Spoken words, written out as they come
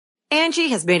Angie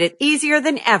has made it easier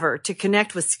than ever to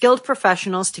connect with skilled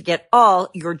professionals to get all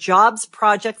your jobs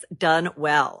projects done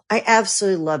well. I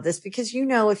absolutely love this because,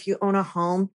 if you own a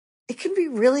home, it can be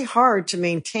really hard to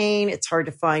maintain. It's hard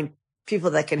to find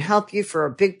people that can help you for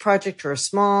a big project or a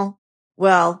small.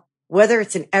 Well, whether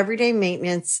it's in everyday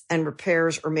maintenance and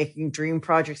repairs or making dream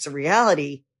projects a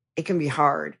reality, it can be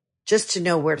hard just to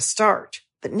know where to start.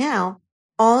 But now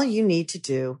all you need to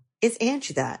do is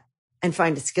Angie that and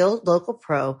find a skilled local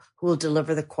pro who will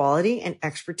deliver the quality and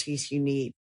expertise you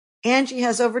need. Angie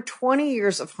has over 20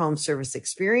 years of home service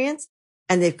experience,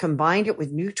 and they've combined it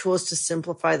with new tools to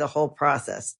simplify the whole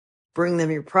process. Bring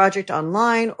them your project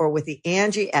online or with the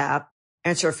Angie app,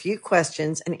 answer a few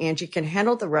questions, and Angie can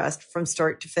handle the rest from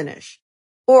start to finish.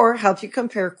 Or help you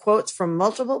compare quotes from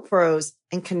multiple pros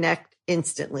and connect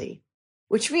instantly,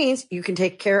 which means you can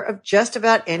take care of just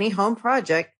about any home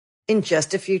project in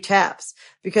just a few taps.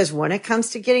 Because when it comes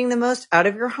to getting the most out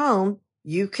of your home,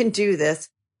 you can do this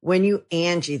when you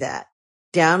Angie that.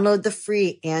 Download the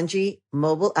free Angie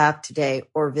mobile app today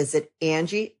or visit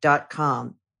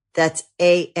Angie.com. That's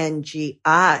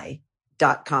ANGI.com.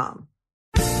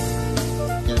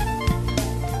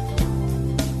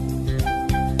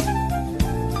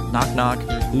 Knock, knock.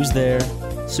 Who's there?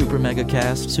 Super Mega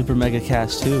Cast. Super Mega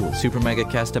Cast 2. Super Mega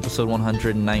Cast episode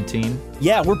 119.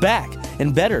 Yeah, we're back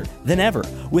and better than ever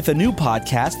with a new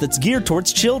podcast that's geared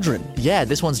towards children. Yeah,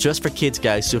 this one's just for kids,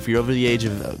 guys, so if you're over the age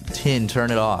of 10,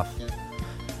 turn it off.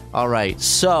 All right,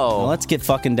 so... Now let's get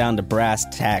fucking down to brass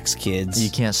tacks, kids. You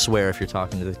can't swear if you're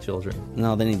talking to the children.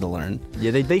 No, they need to learn.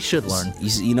 Yeah, they should learn.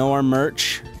 You know our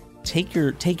merch? Take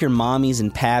your mommies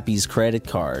and pappies credit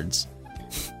cards.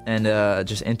 And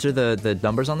just enter the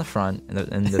numbers on the front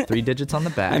and the 3 digits on the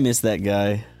back. I miss that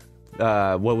guy.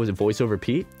 What was it, Voiceover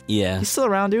Pete? Yeah. He's still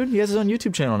around, dude. He has his own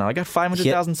YouTube channel now. I got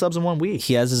 500,000 subs in 1 week.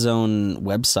 He has his own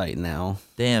website now.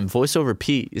 Damn, Voiceover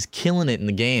Pete is killing it in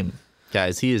the game.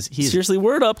 Guys, he's seriously,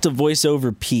 word up to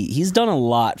Voiceover Pete. He's done a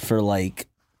lot for, like,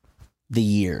 the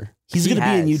year. He's going to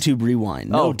be in YouTube Rewind,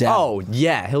 no doubt. Oh,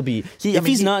 yeah, he'll be. If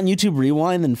he's not in YouTube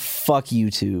Rewind, then fuck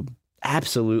YouTube.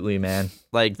 Absolutely, man.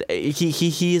 Like,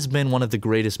 he has been one of the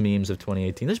greatest memes of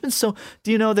 2018. There's been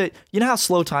do you know how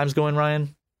slow time's going,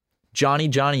 Ryan? Johnny,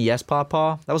 Yes,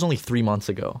 Pawpaw? That was only 3 months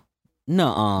ago.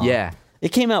 Nuh-uh. Yeah.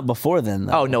 It came out before then,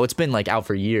 though. Oh, no, it's been, like, out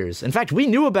for years. In fact, we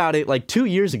knew about it, like, 2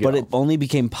 years ago. But it only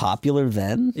became popular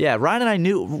then? Yeah, Ryan and I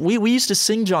knew. We used to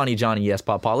sing Johnny, Yes,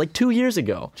 Pawpaw, like, 2 years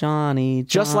ago. Johnny,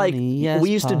 just like yes, we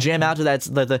used Pawpaw. to jam out to that,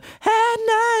 the at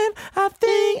night, I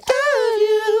think of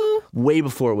you. Way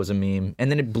before it was a meme. And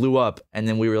then it blew up, and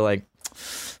then we were like,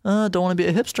 don't want to be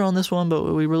a hipster on this one, but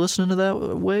we were listening to that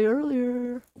way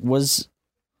earlier. Was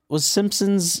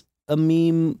Simpsons a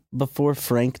meme before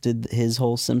Frank did his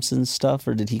whole Simpsons stuff,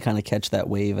 or did he kind of catch that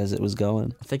wave as it was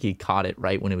going? I think he caught it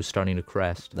right when it was starting to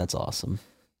crest. That's awesome.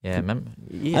 Yeah,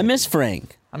 I miss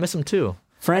Frank. I miss him too.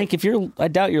 Frank, I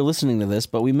doubt you're listening to this,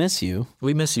 but we miss you.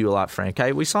 We miss you a lot, Frank.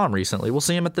 We saw him recently. We'll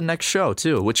see him at the next show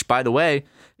too, which, by the way,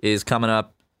 is coming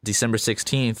up December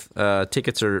 16th.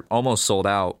 Tickets are almost sold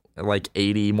out. Like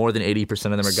more than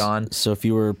 80% of them are gone. So if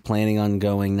you were planning on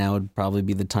going, now would probably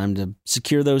be the time to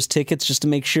secure those tickets just to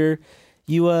make sure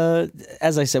you,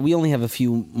 as I said, we only have a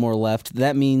few more left.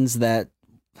 That means that,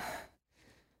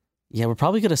 yeah, we're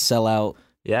probably going to sell out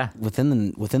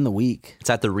within the week. It's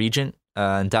at the Regent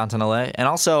in downtown LA. And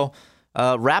also,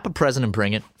 wrap a present and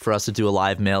bring it for us to do a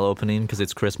live mail opening because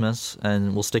it's Christmas,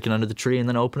 and we'll stick it under the tree and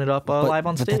then open it up live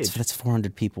on stage. That's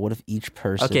 400 people. What if each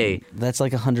person? Okay, that's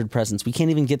like 100 presents. We can't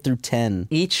even get through 10.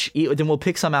 Then we'll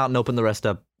pick some out and open the rest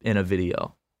up in a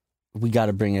video. We got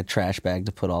to bring a trash bag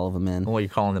to put all of them in. Well, you're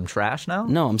calling them trash now?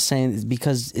 No, I'm saying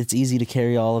because it's easy to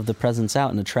carry all of the presents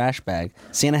out in a trash bag.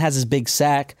 Santa has his big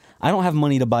sack. I don't have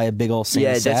money to buy a big old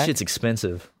Santa sack. Yeah, that shit's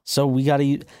expensive. So we got to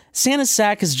use... Santa's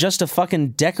sack is just a fucking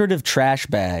decorative trash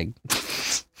bag.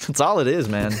 That's all it is,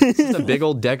 man. It's just a big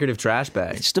old decorative trash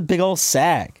bag. It's just a big old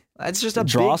sack. It's just a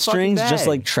drawstrings, big just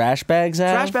like trash bags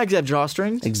have. Trash bags have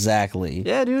drawstrings. Exactly.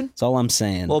 Yeah, dude. That's all I'm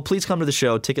saying. Well, please come to the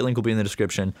show. Ticket link will be in the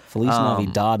description. Feliz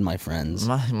Navidad, my friends.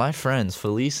 My friends,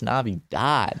 Feliz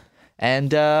Navidad. And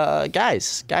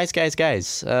guys,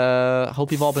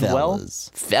 hope you've all been well.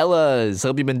 Fellas,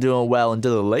 hope you've been doing well. And to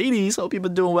the ladies, hope you've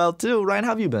been doing well too. Ryan, how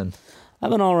have you been?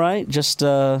 I've been all right. Just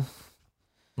let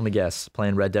me guess,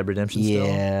 playing Red Dead Redemption still?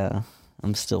 Yeah.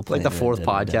 I'm still playing like the fourth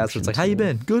podcast where it's like, how you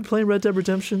been? Good, playing Red Dead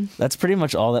Redemption. That's pretty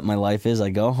much all that my life is.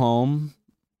 I go home,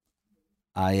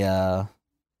 I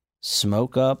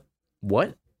smoke up.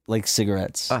 What? Like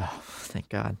cigarettes. Oh, thank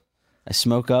God. I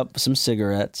smoke up some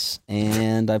cigarettes,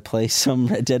 and I play some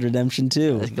Red Dead Redemption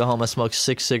 2. I go home, I smoke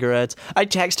 6 cigarettes. I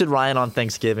texted Ryan on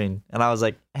Thanksgiving, and I was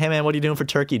like, hey, man, what are you doing for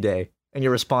Turkey Day? And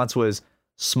your response was,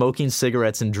 smoking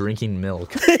cigarettes and drinking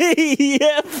milk.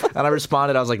 Yep. And I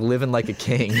responded, I was like, living like a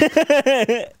king.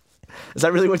 Is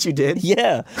that really what you did?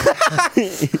 Yeah.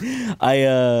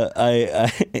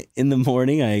 I in the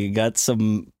morning,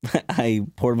 I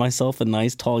poured myself a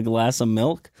nice tall glass of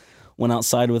milk, went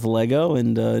outside with Lego,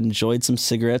 and enjoyed some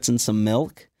cigarettes and some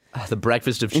milk. The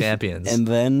breakfast of champions. And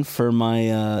then for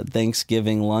my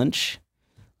Thanksgiving lunch,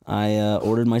 I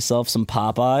ordered myself some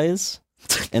Popeyes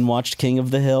and watched King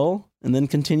of the Hill, and then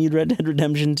continued Red Dead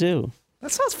Redemption 2.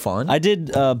 That sounds fun. I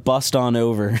did bust on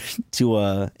over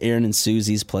to Aaron and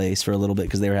Susie's place for a little bit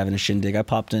because they were having a shindig. I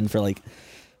popped in for about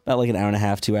an hour and a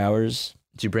half, 2 hours.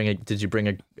 Did you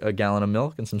bring a gallon of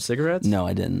milk and some cigarettes? No,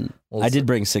 I didn't. Well, I did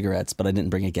bring cigarettes, but I didn't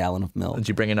bring a gallon of milk. Did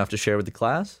you bring enough to share with the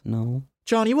class? No.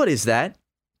 Johnny, what is that?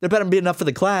 There better be enough for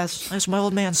the class. That's my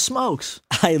old man smokes.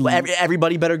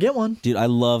 Everybody better get one. Dude, I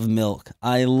love milk.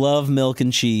 I love milk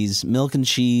and cheese. Milk and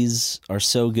cheese are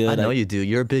so good. I know you do.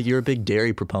 You're a big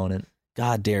dairy proponent.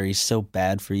 God, dairy's so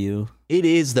bad for you. It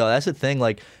is, though. That's the thing.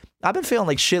 Like, I've been feeling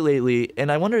like shit lately,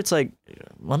 and I wonder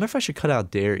if I should cut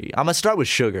out dairy. I'm gonna start with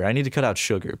sugar. I need to cut out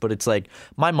sugar, but it's like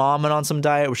my mom went on some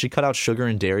diet where she cut out sugar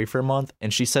and dairy for a month,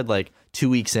 and she said like 2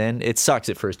 weeks in, it sucks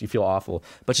at first. You feel awful,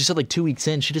 but she said like 2 weeks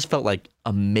in, she just felt like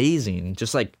amazing,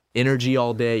 just like energy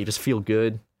all day. You just feel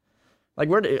good. Like,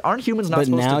 aren't humans not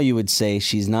supposed to? But now you would say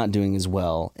she's not doing as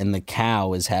well, and the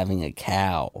cow is having a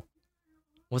cow.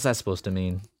 What's that supposed to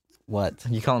mean? What?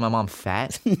 You calling my mom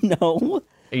fat? No.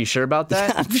 Are you sure about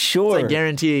that? I'm sure. I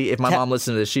guarantee if my mom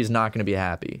listens to this, she's not going to be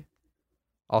happy.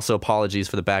 Also, apologies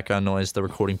for the background noise. They're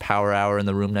recording Power Hour in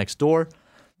the room next door,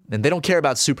 and they don't care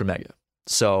about Super Mega,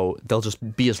 so they'll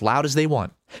just be as loud as they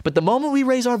want. But the moment we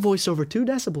raise our voice over 2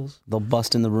 decibels, they'll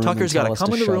bust in the room. Tucker's got to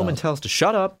come in the room and tell us to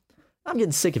shut up. I'm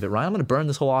getting sick of it, Ryan. I'm going to burn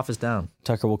this whole office down.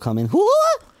 Tucker will come in. Do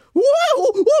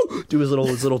his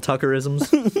little Tuckerisms,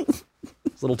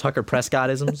 his little Tucker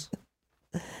Prescottisms.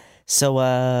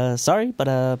 So, sorry, but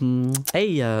hey,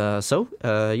 yeah,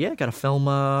 got to film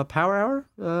Power Hour.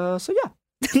 So yeah.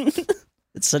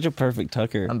 It's such a perfect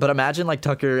Tucker. But imagine like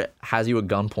Tucker has you at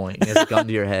gunpoint. He has a gun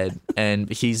to your head, and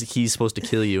he's supposed to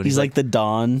kill you. And he's like the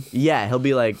Don. Yeah, he'll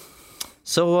be like,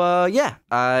 so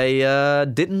I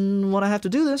didn't want to have to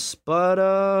do this, but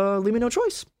leave me no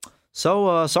choice.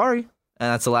 So sorry.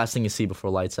 And that's the last thing you see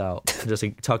before lights out. Just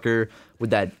like Tucker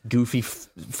with that goofy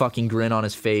fucking grin on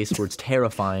his face where it's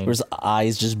terrifying. Where his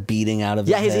eyes just beating out of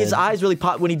his head. His eyes really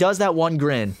pop. When he does that one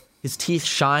grin, his teeth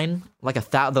shine like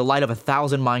the light of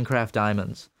 1,000 Minecraft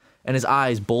diamonds. And his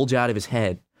eyes bulge out of his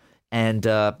head. And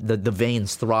the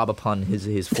veins throb upon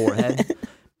his forehead.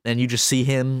 And you just see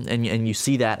him, and you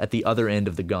see that at the other end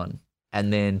of the gun.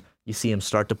 And then you see him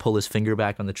start to pull his finger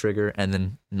back on the trigger, and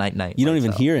then night. You don't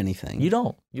even hear anything. You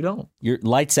don't. You're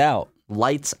lights out.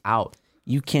 Lights out.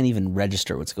 You can't even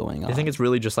register what's going on. I think it's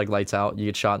really just like lights out. You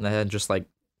get shot in the head, just like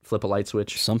flip a light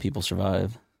switch. Some people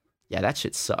survive. Yeah, that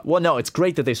shit sucks. Well, no, it's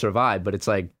great that they survive, but it's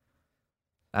like,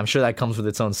 I'm sure that comes with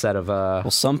its own set of...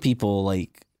 Well, some people,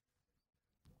 like,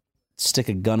 stick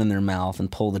a gun in their mouth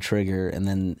and pull the trigger and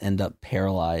then end up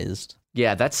paralyzed.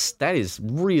 Yeah, that is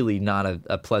really not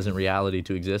a pleasant reality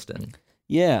to exist in.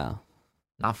 Yeah.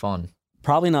 Not fun.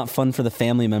 Probably not fun for the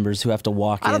family members who have to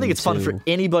walk in. I don't think it's fun for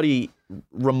anybody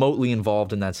remotely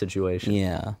involved in that situation.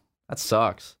 Yeah. That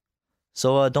sucks.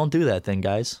 So don't do that thing,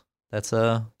 guys. That's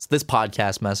it's this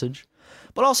podcast message.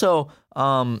 But also,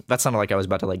 that sounded like I was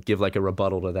about to like give like a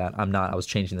rebuttal to that. I'm not. I was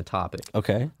changing the topic.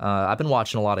 Okay. I've been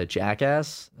watching a lot of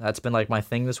Jackass. That's been like my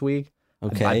thing this week.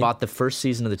 Okay. I bought the first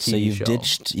season of the TV show.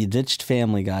 So you ditched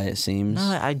Family Guy, it seems.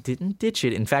 No, I didn't ditch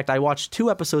it. In fact, I watched 2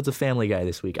 episodes of Family Guy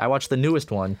this week. I watched the newest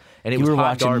one, and you was were hot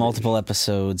watching garbage. multiple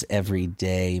episodes every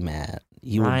day, Matt.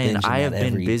 You Ryan, were binging I have that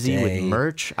been every busy day. with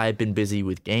merch. I've been busy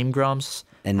with Game Grumps.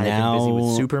 And I've now, been busy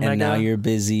with Super Mega. And now you're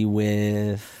busy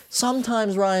with...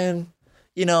 Sometimes, Ryan,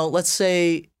 let's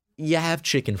say you have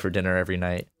chicken for dinner every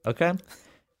night, okay?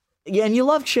 Yeah, and you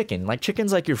love chicken. Like,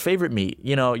 chicken's like your favorite meat.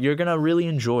 You're going to really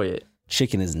enjoy it.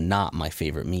 Chicken is not my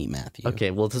favorite meat, Matthew.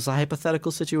 Okay, well, this is a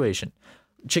hypothetical situation.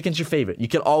 Chicken's your favorite. You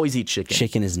can always eat chicken.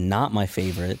 Chicken is not my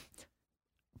favorite.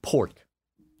 Pork.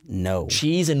 No.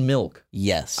 Cheese and milk.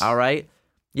 Yes. All right?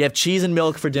 You have cheese and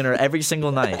milk for dinner every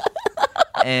single night.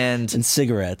 And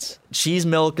cigarettes. Cheese,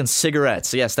 milk, and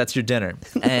cigarettes. Yes, that's your dinner.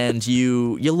 And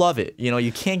you love it.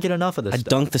 You can't get enough of this stuff.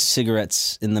 dunk the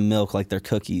cigarettes in the milk like they're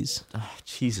cookies. Oh,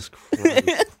 Jesus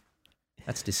Christ.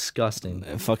 That's disgusting.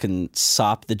 I fucking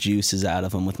sop the juices out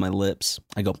of them with my lips.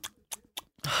 I go...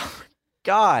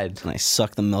 God. And I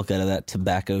suck the milk out of that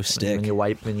tobacco When stick. you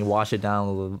wash it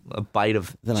down with a bite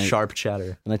of sharp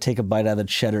cheddar. And I take a bite out of the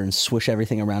cheddar and swish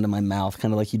everything around in my mouth,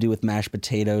 kind of like you do with mashed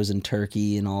potatoes and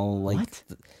turkey and all. Like, What?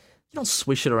 You don't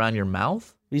swish it around your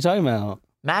mouth? What are you talking about?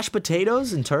 Mashed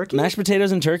potatoes and turkey? Mashed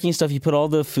potatoes and turkey and stuff, you put all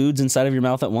the foods inside of your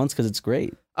mouth at once because it's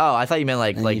great. Oh, I thought you meant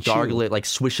And like you gargle chew. it, like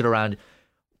swish it around.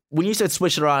 When you said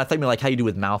swish it around, I thought you meant like how you do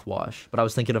with mouthwash. But I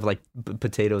was thinking of like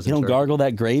potatoes You and don't gargle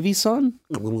that gravy, son?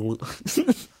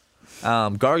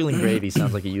 gargling gravy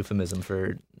sounds like a euphemism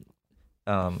for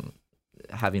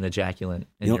having ejaculant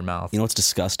in your mouth. You know what's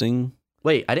disgusting?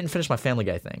 Wait, I didn't finish my Family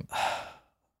Guy thing.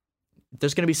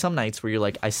 There's going to be some nights where you're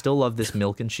like, I still love this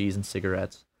milk and cheese and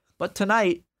cigarettes. But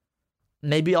tonight,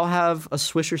 maybe I'll have a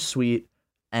Swisher Sweet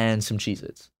and some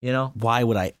Cheez-Its, you know? Why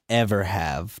would I ever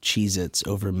have Cheez-Its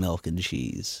over milk and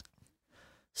cheese?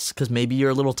 Because maybe you're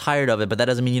a little tired of it, but that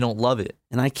doesn't mean you don't love it.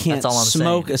 And I can't That's all I'm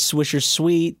smoke saying. a Swisher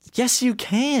Sweet. Yes, you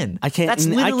can. I can't. That's I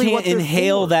literally can't what they're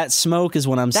inhale for. that smoke. Is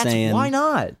what I'm That's saying. why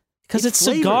not? Because it's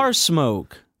flavored. cigar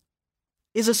smoke.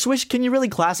 Is a Swish? Can you really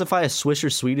classify a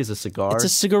Swisher Sweet as a cigar? It's a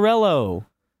cigarello.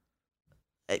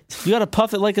 You got to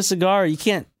puff it like a cigar. You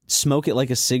can't smoke it like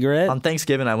a cigarette. On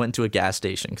Thanksgiving, I went to a gas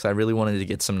station because I really wanted to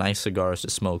get some nice cigars to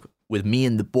smoke with me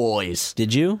and the boys.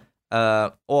 Did you?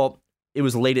 Well, it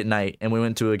was late at night, and we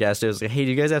went to a gas station. I was like, hey,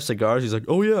 do you guys have cigars? He's like,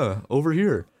 oh, yeah, over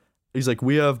here. He's like,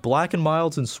 we have Black and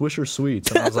Milds and Swisher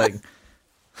Sweets. And I was like,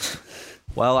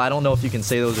 well, I don't know if you can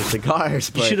say those are cigars,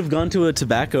 You but should have gone to a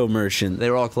tobacco merchant. they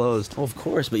were all closed. Oh, of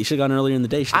course, but you should have gone earlier in the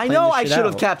day. You should have I planned know this I shit should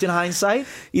have out. kept in hindsight.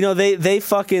 You know,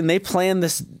 they planned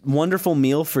this wonderful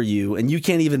meal for you, and you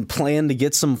can't even plan to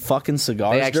get some fucking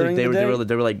cigars during the day.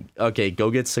 They were like, okay,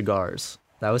 go get cigars.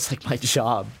 That was like my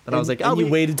job. And I was like, and oh, you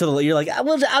waited till you're like,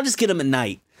 I'll just get them at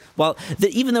night. Well,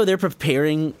 even though they're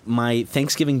preparing my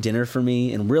Thanksgiving dinner for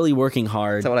me and really working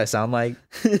hard, is that what I sound like?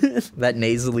 That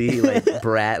nasally, like,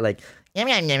 brat, like,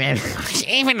 Even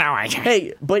though I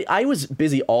hey, but I was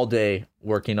busy all day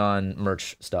working on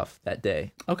merch stuff that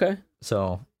day. okay.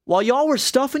 So while y'all were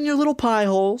stuffing your little pie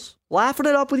holes, laughing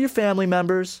it up with your family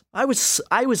members, I was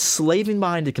slaving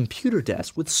behind a computer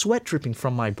desk with sweat dripping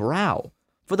from my brow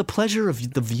for the pleasure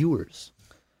of the viewers.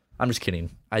 I'm just kidding.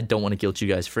 I don't want to guilt you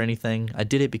guys for anything. I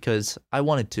did it because I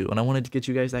wanted to, and I wanted to get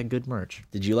you guys that good merch.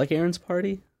 Did you like Aaron's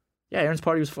party? Yeah, Aaron's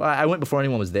party was fun. I went before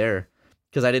anyone was there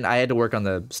because I had to work on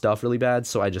the stuff really bad,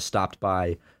 so I just stopped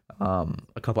by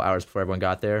a couple hours before everyone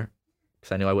got there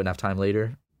because I knew I wouldn't have time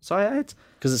later. So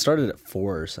Because it started at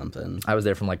 4 or something. I was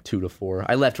there from like 2 to 4.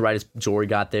 I left right as Jory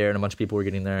got there, and a bunch of people were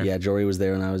getting there. Yeah, Jory was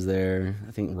there when I was there.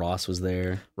 I think Ross was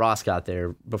there. Ross got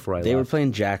there before I They were left.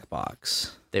 playing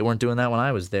Jackbox. They weren't doing that when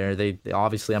I was there. They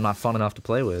obviously I'm not fun enough to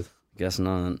play with. Guess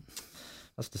not.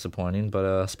 That's disappointing.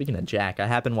 But speaking of Jack, I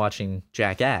happened watching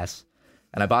Jackass,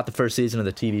 and I bought the first season of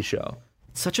the TV show.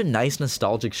 It's such a nice,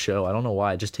 nostalgic show. I don't know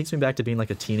why. It just takes me back to being like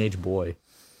a teenage boy.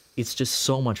 It's just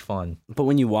so much fun. But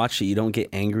when you watch it, you don't get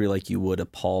angry like you would a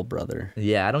Paul brother.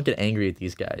 Yeah, I don't get angry at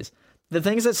these guys. The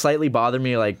things that slightly bother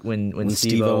me, like when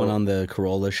Steve-O went on the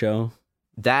Corolla show,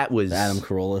 that was the Adam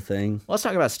Carolla thing. Let's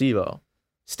talk about Steve-O.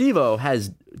 Steve-O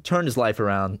has turned his life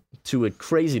around to a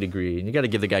crazy degree, and you got to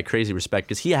give the guy crazy respect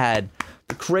because he had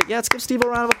the yeah. Let's give Steve-O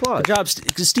a round of applause. Good job,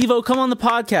 Steve-O. Come on the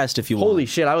podcast if you want. Holy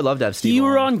shit, I would love to have Steve-O. You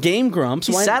were on Game Grumps.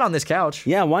 He sat on this couch.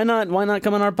 Yeah, why not? Why not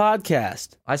come on our podcast?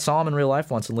 I saw him in real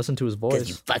life once and listened to his voice.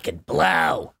 you fucking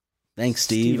blow. Thanks,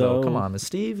 Steve-O, Steve-O. come on,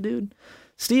 Steve, dude.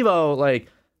 Steve-O, like,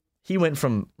 he went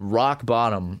from rock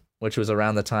bottom, which was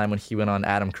around the time when he went on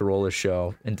Adam Carolla's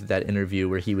show, into that interview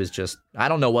where he was just, I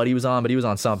don't know what he was on, but he was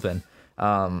on something.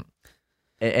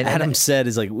 And Adam said,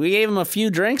 "Is like we gave him a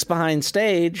few drinks behind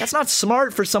stage." that's not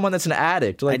smart for someone that's an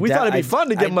addict. Like, I we thought it'd be I- fun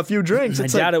to give him a few drinks. I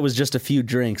It's doubt like, it was just a few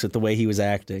drinks with the way he was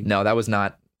acting. no, that was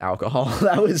not alcohol.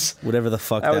 That was Whatever the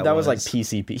fuck that was like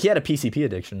PCP. He had a PCP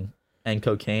addiction and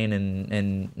cocaine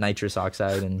and nitrous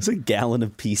oxide and It's a gallon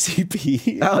of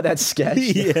PCP. oh, that's sketch.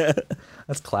 Yeah.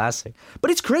 That's classic.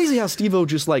 But it's crazy how Steve-O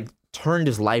just like turned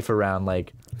his life around.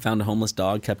 Like Found a homeless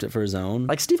dog, kept it for his own.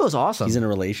 Steve-O's awesome. He's in a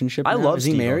relationship. I now? love Is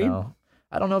he Steve-O married? now.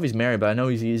 I don't know if he's married, but I know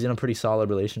he's in a pretty solid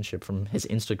relationship from his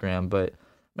Instagram. But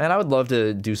man, I would love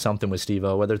to do something with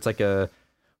Steve-O, whether it's like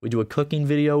we do a cooking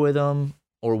video with him,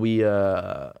 or we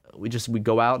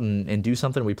go out and do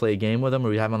something. We play a game with him, or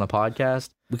we have him on the podcast.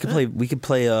 We could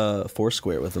play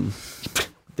Foursquare with him.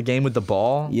 The game with the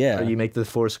ball, Yeah. Or you make the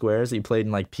 4 squares that you played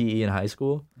in like PE in high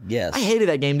school. Yes. I hated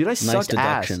that game, dude. I sucked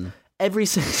ass. deduction. Every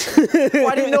single. Well,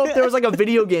 I didn't know if there was like a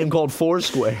video game called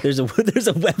Foursquare. There's a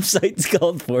website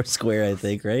called Foursquare, I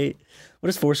think, right? What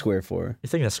is Foursquare for? You're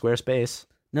thinking of Squarespace.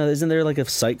 No, isn't there like a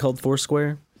site called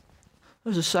Foursquare?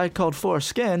 There's a site called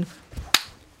Foreskin.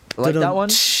 Like that one?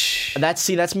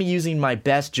 That's me using my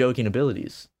best joking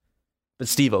abilities. But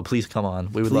Steve-O, please come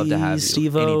on. We would love to have you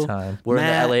Steve-O, anytime. We're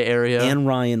Matt in the LA area. And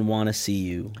Ryan want to see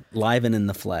you live and in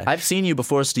the flesh. I've seen you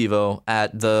before, Steve-O,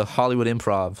 at the Hollywood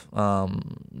Improv.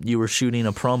 You were shooting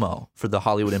a promo for the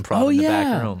Hollywood Improv in the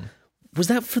back room. Was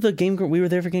that for the Game Girl? We were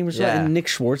there for Game Girl, Yeah. and Nick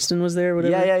Schwartzman was there.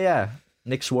 Whatever. Yeah.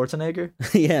 Nick Schwarzenegger.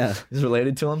 Yeah. He's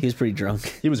related to him. He was pretty drunk.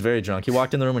 He was very drunk. He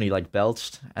walked in the room and he like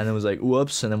belched and then was like,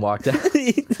 "Whoops," and then walked out.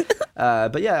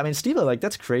 But yeah, I mean, Steve-O, like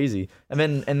that's crazy. And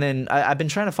then I've been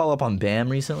trying to follow up on Bam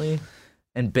recently,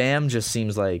 and Bam just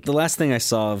seems like The last thing I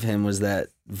saw of him was that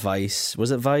Vice.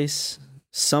 Was it Vice?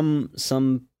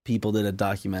 Some people did a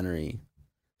documentary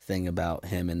thing about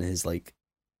him and his like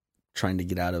trying to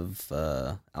get out of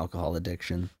alcohol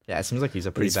addiction. yeah, it seems like he's a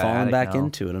But pretty he's bad fallen addict back now.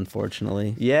 into it,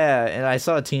 unfortunately. Yeah, and I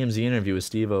saw a TMZ interview with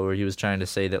Steve-O where he was trying to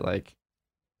say that like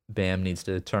Bam needs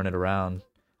to turn it around.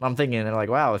 I'm thinking like,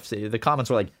 wow, if the comments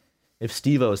were like, if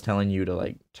Steve-O is telling you to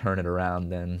like turn it around,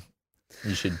 then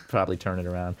you should probably turn it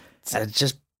around. It's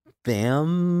just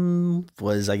Bam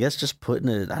was, I guess, just putting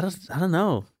it. I don't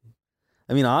know.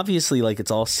 I mean, obviously, like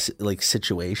it's all like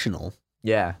situational.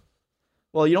 Yeah.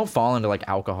 Well, you don't fall into like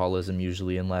alcoholism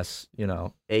usually unless,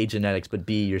 A, genetics, but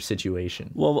B, your situation.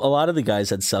 Well, a lot of the guys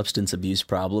had substance abuse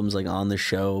problems like on the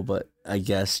show, but I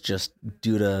guess just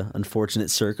due to unfortunate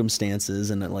circumstances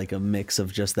and like a mix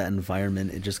of just that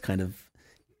environment, it just kind of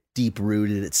deep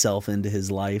rooted itself into his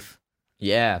life.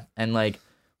 Yeah. And like,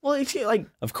 well, if you like,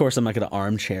 Of course, I'm not going to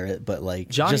armchair it, but like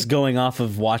Johnny- just going off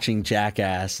of watching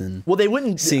Jackass and well, they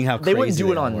wouldn't, Seeing how they wouldn't crazy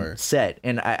do it they on were. set.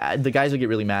 And the guys would get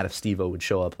really mad if Steve-O would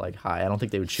show up like high. I don't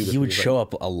think they would shoot he it. would show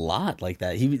up a lot like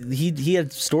that. He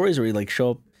had stories where he like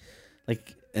show up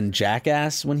like in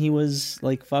Jackass when he was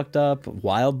like fucked up.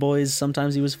 Wild Boys,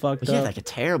 sometimes he was fucked He had up. like a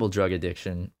terrible drug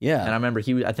addiction. Yeah. And I remember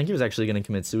I think he was actually going to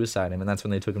commit suicide, and that's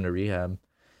when they took him to rehab.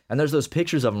 And there's those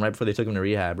pictures of him right before they took him to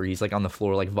rehab where he's like on the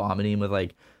floor, like vomiting with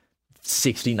like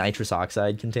 60 nitrous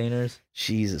oxide containers.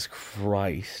 Jesus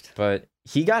Christ. But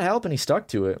he got help and he stuck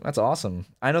to it. That's awesome.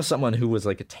 I know someone who was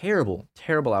like a terrible,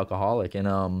 terrible alcoholic,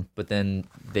 and but then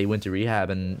they went to rehab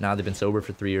and now they've been sober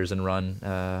for 3 years and run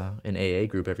an AA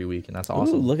group every week, and that's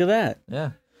awesome. Ooh, look at that.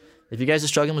 Yeah. If you guys are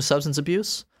struggling with substance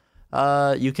abuse,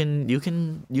 you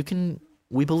can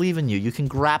we believe in you. You can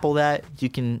grapple that. You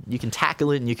can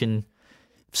tackle it, and you can.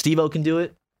 If Steve-O can do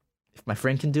it. If my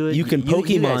friend can do it, You can you guys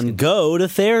Pokemon can. go to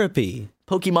therapy.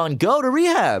 Pokemon Go to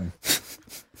rehab.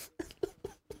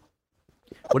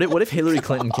 What if Hillary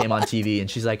Clinton came on TV and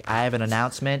she's like, I have an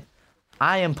announcement.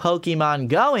 I am Pokemon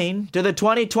going to the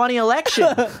 2020 election.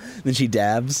 Then she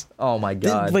dabs. Oh my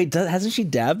god. Wait, hasn't she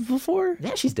dabbed before?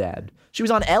 Yeah, she's dabbed. She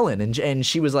was on Ellen and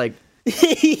she was like,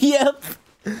 Yep.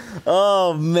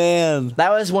 Oh man.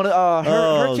 that was one of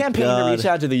her Oh, campaign God. to reach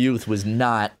out to the youth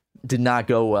did not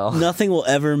go well. Nothing will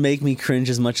ever make me cringe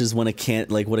as much as when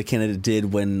what a candidate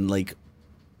did when like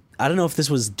I don't know if this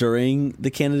was during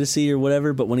the candidacy or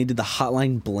whatever, but when he did the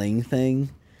Hotline Bling thing,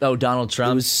 Oh, Donald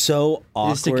Trump. it was so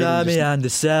awkward. and just, on the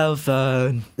cell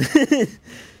phone.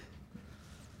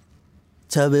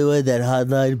 Tell me what that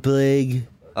Hotline Bling.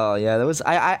 Oh yeah, that was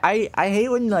I hate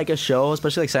when like a show,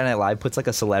 especially like Saturday Night Live, puts like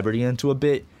a celebrity into a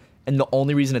bit, and the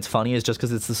only reason it's funny is just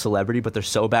because it's the celebrity, but they're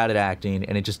so bad at acting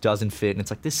and it just doesn't fit, and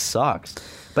it's like this sucks.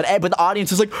 But the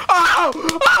audience is like,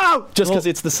 oh, just because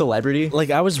it's the celebrity. Like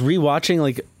I was rewatching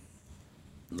like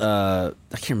I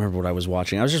can't remember what I was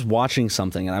watching. I was just watching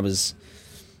something and I was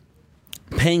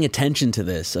paying attention to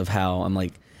this of how I'm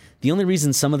like the only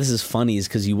reason some of this is funny is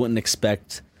because you wouldn't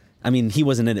expect. I mean, he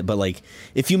wasn't in it, but like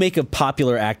if you make a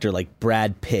popular actor like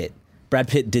Brad Pitt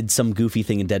did some goofy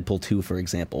thing in Deadpool 2, for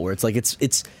example, where it's like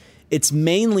it's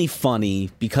mainly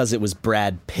funny because it was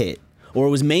Brad Pitt, or it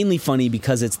was mainly funny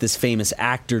because it's this famous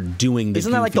actor doing the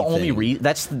Isn't that like the goofy only thing. reason?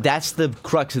 That's the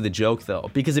crux of the joke,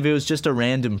 though. Because if it was just a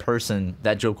random person,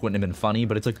 that joke wouldn't have been funny.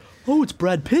 But it's like, oh, it's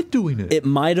Brad Pitt doing it. It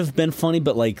might have been funny,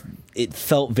 but like it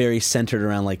felt very centered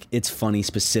around like it's funny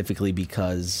specifically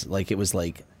because like it was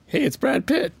like, hey, it's Brad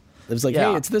Pitt. It was like,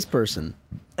 Yeah. hey, it's this person.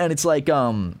 And it's like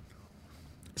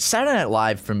Saturday Night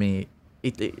Live for me.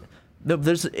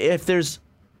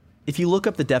 If you look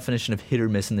up the definition of hit or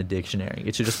miss in the dictionary,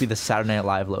 it should just be the Saturday Night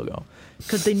Live logo,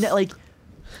 because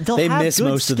they'll They have miss good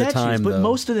most of the sketches, time, but though.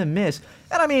 most of them miss.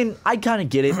 And I mean, I kind of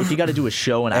get it. If you got to do a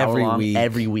show an hour Every long week.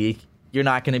 every week, you're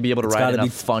not going to be able to It's write gotta be-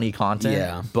 enough funny content.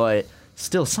 Yeah. But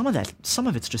still, some of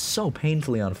it's just so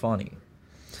painfully unfunny.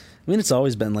 I mean, it's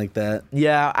always been like that.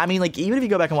 Yeah, I mean, like even if you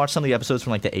go back and watch some of the episodes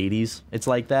from like the '80s, it's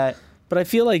like that. But I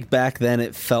feel like back then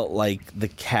it felt like the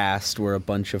cast were a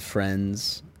bunch of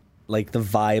friends. like the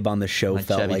vibe on the show Like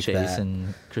felt Chevy like Chase that.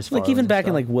 and Chris Like Farley even and back in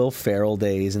stuff. like Will Ferrell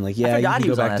days, and like you forgot can he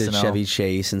go was on back to SNL. Chevy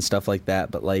Chase and stuff like that.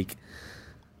 But like,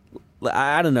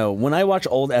 I don't know. When I watch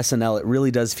old SNL, it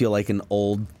really does feel like an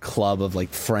old club of like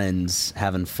friends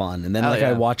having fun. And then Oh, like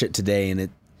I yeah. watch it today, and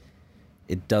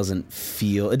it doesn't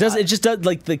feel. It does. It just does.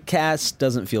 Like the cast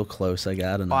doesn't feel close. Like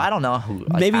I don't know. Well, I don't know who.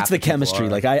 Like, Maybe half it's the people chemistry. are.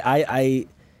 Like I.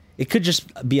 It could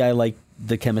just be I like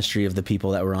the chemistry of the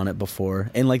people that were on it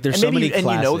before, and like there's and so maybe many and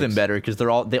you know them classics. better because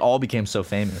they all became so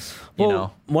famous. You Well,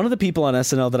 know. one of the people on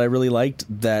SNL that I really liked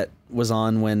that was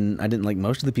on when I didn't like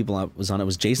most of the people that was on it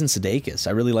was Jason Sudeikis.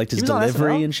 I really liked his He was on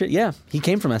delivery SNL? and shit. Yeah, he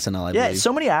came from SNL. I Yeah, believe.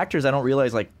 so many actors I don't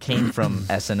realize like came from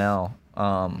SNL.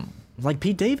 Like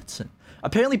Pete Davidson.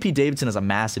 Apparently, Pete Davidson is a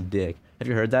massive dick. Have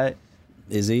you heard that?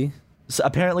 Is he? So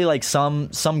apparently, like some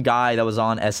guy that was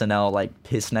on SNL like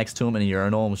pissed next to him in a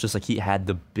urinal and was just like he had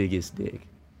the biggest dick.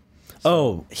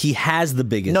 Oh, he has the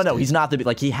biggest. No, dick. he's not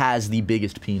like he has the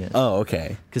biggest penis. Oh,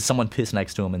 okay. Because someone pissed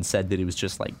next to him and said that it was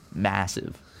just like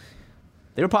massive.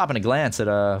 They were popping a glance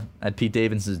at Pete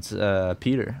Davidson's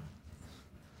Peter.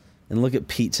 And look at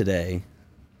Pete today.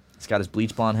 He's got his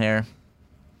bleach blonde hair.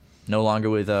 No longer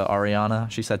with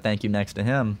Ariana. She said thank you next to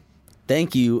him.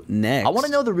 Thank you. Next. I want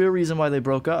to know the real reason why they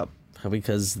broke up.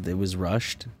 because it was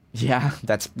rushed. Yeah,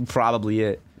 that's probably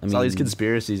it. It's all these mean-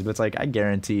 conspiracies, but it's like I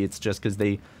guarantee it's just because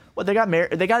they got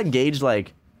married. They got engaged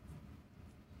like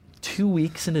 2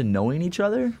 weeks into knowing each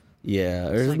other. Yeah,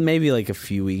 or maybe like a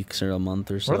few weeks or a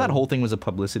month or so. Or that whole thing was a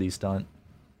publicity stunt.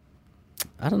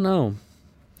 I don't know.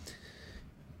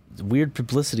 Weird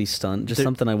publicity stunt, just There-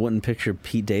 something I wouldn't picture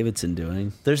Pete Davidson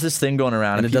doing. There's this thing going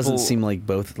around, And it doesn't people- seem like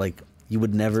both like you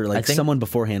would never like think- someone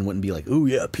beforehand wouldn't be like, "Oh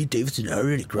yeah, Pete Davidson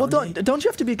already." Well, don't you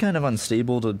have to be kind of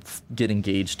unstable to get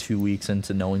engaged 2 weeks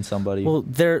into knowing somebody? Well,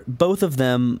 they're both of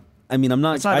them. I mean, I'm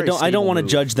not. It's not a I very don't. I don't stable want to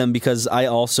move. judge them because I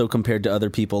also, compared to other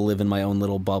people, live in my own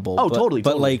little bubble. Oh, but, totally,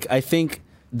 But totally. like, I think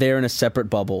they're in a separate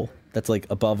bubble that's like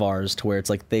above ours, to where it's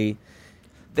like they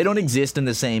they don't exist in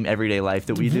the same everyday life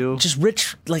that we do. just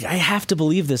rich. Like, I have to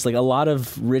believe this. Like, a lot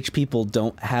of rich people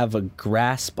don't have a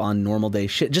grasp on normal day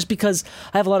shit. Just because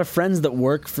I have a lot of friends that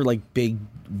work for like big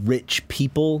rich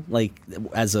people, like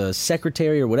as a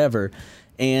secretary or whatever.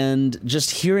 And just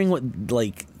hearing what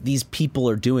like these people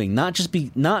are doing,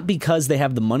 not because they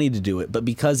have the money to do it, but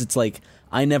because it's like,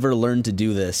 I never learned to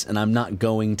do this, and I'm not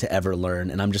going to ever learn,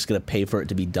 and I'm just going to pay for it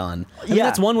to be done. I mean, Yeah.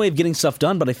 that's one way of getting stuff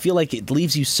done, but I feel like it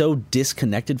leaves you so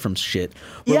disconnected from shit.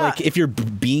 Where, Yeah. like, if you're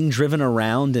being driven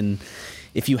around, and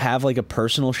if you have like a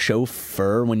personal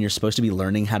chauffeur when you're supposed to be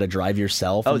learning how to drive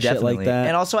yourself and shit definitely. like that.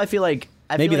 And also, I feel like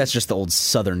Maybe that's just the old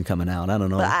Southern coming out. I don't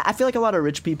know. But I feel like a lot of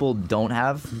rich people don't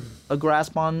have a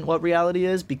grasp on what reality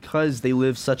is because they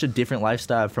live such a different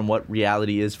lifestyle from what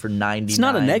reality is for 99. It's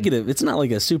not a negative. It's not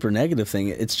like a super negative thing.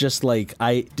 It's just like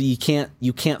you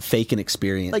can't fake an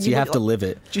experience. Like, you have to live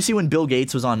it. Did you see when Bill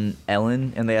Gates was on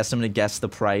Ellen and they asked him to guess the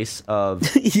price of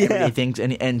Yeah. everyday things,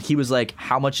 and he was like,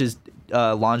 "How much is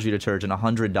laundry detergent?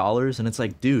 $100?" And it's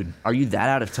like, dude, are you that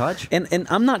out of touch? And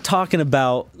I'm not talking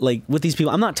about like with these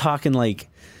people. I'm not talking like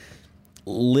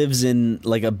lives in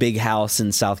like a big house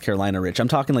in South Carolina rich. I'm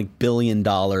talking like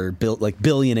like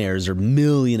billionaires or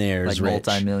millionaires, Like rich.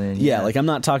 multi-million, Yeah, yeah. like I'm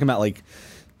not talking about like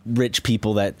rich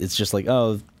people that it's just like,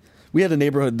 oh, we had a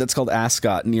neighborhood that's called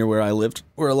Ascot near where I lived,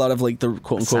 where a lot of like the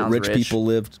quote unquote Sounds rich rich. people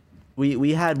lived.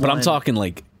 We had But one, I'm talking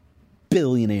like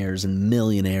billionaires and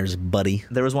millionaires, buddy.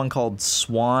 There was one called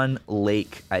Swan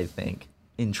Lake, I think,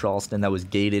 in Charleston that was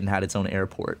gated and had its own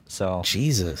airport. So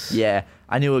Jesus. yeah,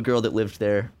 I knew a girl that lived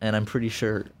there, and I'm pretty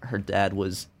sure her dad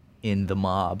was in the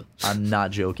mob. I'm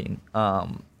not joking.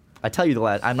 I tell you the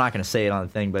last. I'm not gonna say it on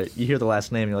the thing, but you hear the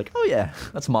last name, you're like, oh yeah,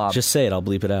 that's mob. Just say it, I'll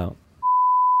bleep it out.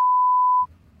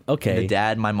 And Okay. the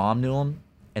dad, my mom knew him,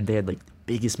 and they had like the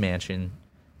biggest mansion.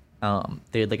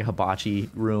 They had like a hibachi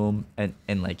room, and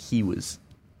like he was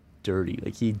dirty.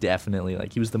 Like he definitely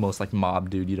he was the most like mob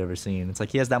dude you'd ever seen. It's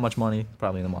like he has that much money,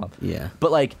 probably in the mob. Yeah.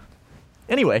 But like,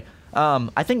 anyway,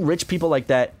 I think rich people like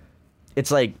that,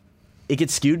 it's like it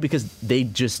gets skewed because they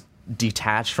just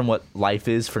detach from what life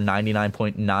is for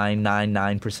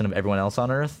 99.999% of everyone else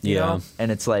on Earth. You Yeah. know?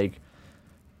 And it's like,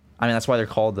 I mean, that's why they're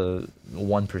called the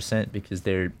 1% because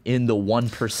they're in the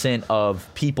 1% of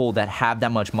people that have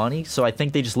that much money. So I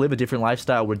think they just live a different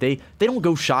lifestyle where they don't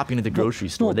go shopping at the grocery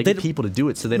store. well, they they get don't- people to do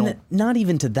it, so they don't. Not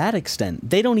even to that extent.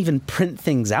 They don't even print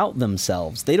things out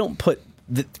themselves. They don't put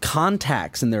the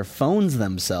contacts in their phones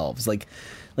themselves. Like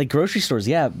grocery stores,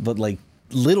 yeah, but like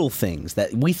little things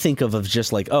that we think of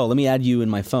just like, oh, let me add you in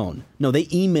my phone. No, they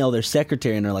email their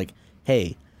secretary and they're like,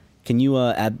 hey, can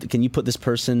you put this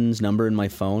person's number in my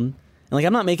phone? And like,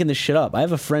 I'm not making this shit up. I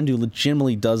have a friend who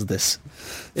legitimately does this.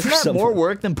 Isn't for that someone. more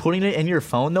work than putting it in your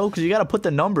phone though? Because you got to put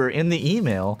the number in the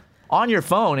email on your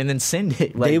phone and then send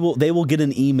it. Like, They will get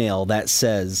an email that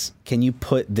says, "Can you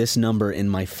put this number in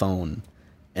my phone?"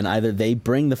 And either they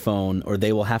bring the phone or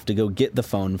they will have to go get the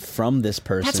phone from this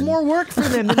person. that's more work for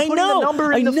them than I putting know, the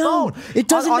number in I the know. phone. It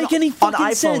doesn't make any fucking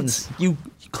on iPhones, sense. You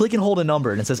click and hold a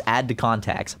number and it says add to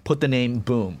contacts. Put the name,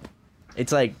 boom.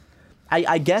 It's like,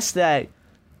 I guess that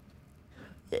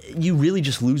you really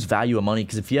just lose value of money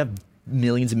because if you have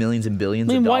millions and millions and billions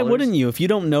I mean, of dollars. why wouldn't you? If you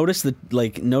don't notice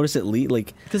notice it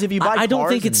like, because if you buy I don't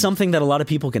cars think it's and- something that a lot of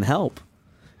people can help.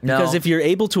 No. Because if you're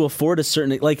able to afford a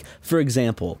certain, like, for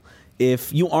example,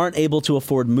 if you aren't able to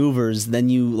afford movers, then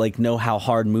you like know how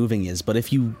hard moving is. But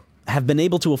if you have been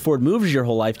able to afford movers your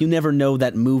whole life, you never know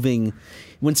that moving,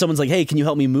 when someone's like, "Hey, can you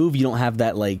help me move?" You don't have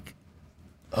that like,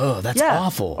 "Oh, that's yeah.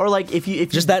 awful." Or like if you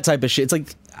just that type of shit. It's like,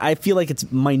 I feel like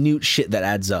it's minute shit that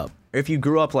adds up. Or if you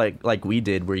grew up like we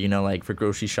did, where, you know, like for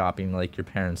grocery shopping, like your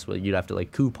parents, you'd have to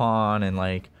like coupon and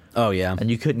like, Oh yeah. and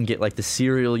you couldn't get like the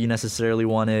cereal you necessarily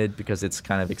wanted because it's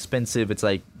kind of expensive. It's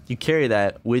like you carry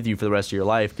that with you for the rest of your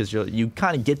life because you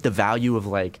kind of get the value of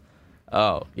like,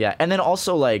 oh yeah, and then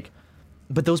also like,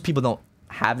 but those people don't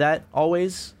have that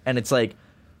always, and it's like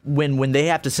when they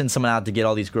have to send someone out to get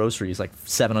all these groceries, like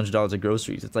 $700 of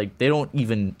groceries, it's like they don't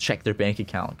even check their bank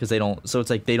account because they don't. So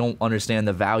it's like they don't understand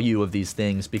the value of these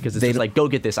things because it's just like, go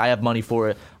get this. I have money for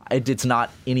it. It's not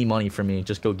any money for me.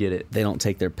 Just go get it. They don't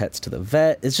take their pets to the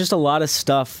vet. It's just a lot of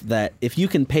stuff that if you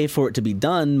can pay for it to be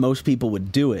done, most people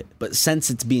would do it. But since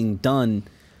it's being done,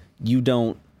 you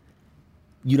don't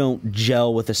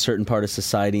gel with a certain part of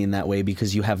society in that way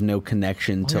because you have no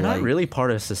connection to You're like. not really part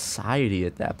of society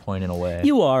at that point in a way.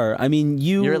 You are. I mean,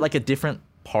 You're like a different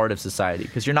part of society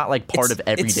because you're not like part of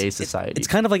everyday society. It's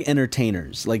kind of like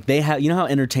entertainers. Like they have, you know how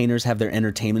entertainers have their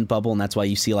entertainment bubble, and that's why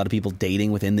you see a lot of people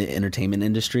dating within the entertainment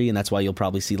industry, and that's why you'll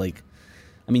probably see like,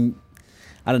 I mean,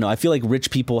 I don't know. I feel like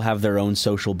rich people have their own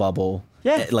social bubble.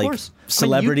 Yeah, of like course.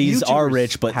 Celebrities are YouTubers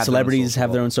rich, but have their own celebrities social have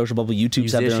their bubble. own social bubble.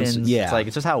 YouTubes have their own. Musicians, Yeah, it's like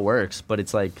it's just how it works. But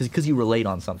it's like because you relate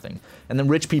on something, and then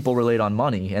rich people relate on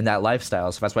money and that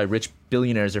lifestyle. So that's why rich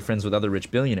billionaires are friends with other rich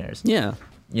billionaires. yeah.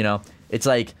 You know, it's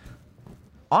like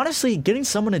honestly getting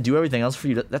someone to do everything else for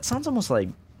you. That sounds almost like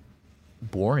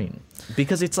boring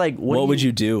because it's like What would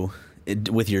you do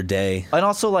with your day? And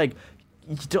also like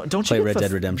don't you Play get Red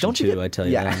Dead Redemption don't you 2, get- I tell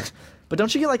you yeah. that. But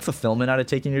don't you get like fulfillment out of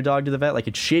taking your dog to the vet? Like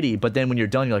it's shitty, but then when you're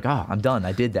done, you're like, oh, I'm done.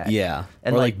 I did that. Yeah.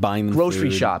 And Or, like, buying them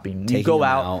grocery food, shopping. You taking go them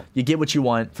out, out. you get what you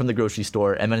want from the grocery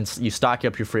store, and then you stock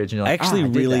up your fridge, and you're I like, actually "Ah,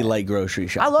 did really that." like grocery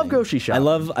shopping. I love grocery shopping.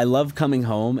 I love coming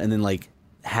home and then like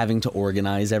having to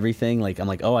organize everything. Like I'm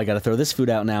like, oh, I got to throw this food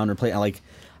out now and replace.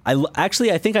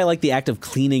 I think I like the act of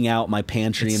cleaning out my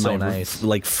pantry It's and so my nice.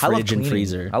 like I love fridge and cleaning.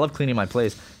 freezer. I love cleaning my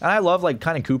place, and I love like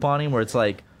kind of couponing where it's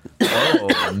like,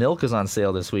 oh, milk is on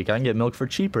sale this week. I can get milk for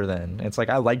cheaper then. It's like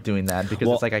I like doing that because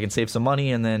Well, it's like I can save some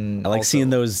money and then I like also,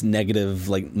 seeing those negative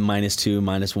like -2,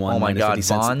 -1, Oh my God, -50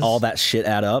 cents, Vons? all that shit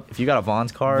add up. If you got a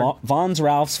Vons card, Vaughn's,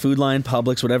 Ralph's, Food Lion,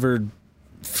 Publix, whatever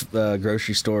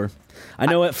grocery store. I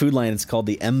know at Food Lion it's called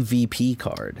the MVP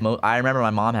card. I remember my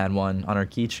mom had one on her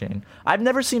keychain. I've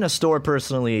never seen a store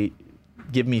personally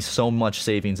give me so much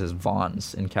savings as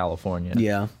Vons in California.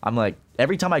 Yeah. I'm like,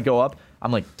 every time I go up,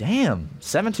 I'm like, damn,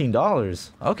 $17.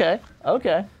 Okay.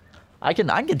 I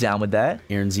can get down with that.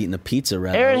 Aaron's eating a pizza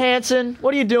right Aaron now. Hansen,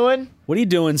 what are you doing? What are you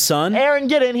doing, son? Aaron,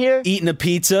 get in here. Eating a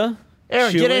pizza?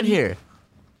 Aaron, get in Chewing? here.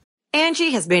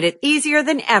 Angie has made it easier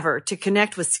than ever to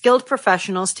connect with skilled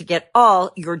professionals to get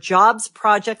all your jobs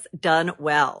projects done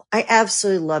well. I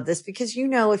absolutely love this because, you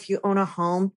know, if you own a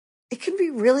home, it can be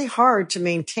really hard to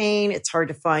maintain. It's hard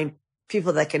to find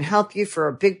people that can help you for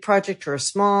a big project or a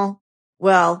small.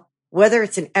 Well, whether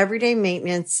it's in everyday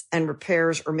maintenance and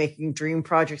repairs or making dream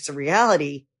projects a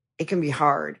reality, it can be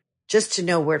hard just to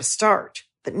know where to start.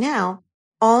 But now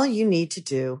all you need to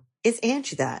do is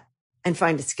Angie that and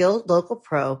find a skilled local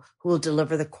pro who will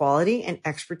deliver the quality and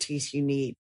expertise you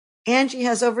need. Angie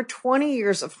has over 20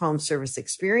 years of home service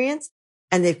experience,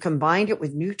 and they've combined it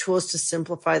with new tools to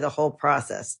simplify the whole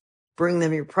process. Bring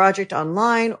them your project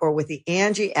online or with the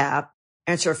Angie app,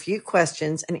 answer a few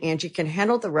questions, and Angie can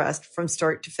handle the rest from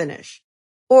start to finish.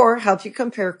 Or help you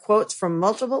compare quotes from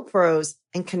multiple pros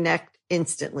and connect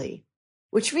instantly,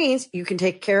 which means you can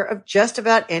take care of just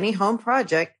about any home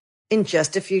project in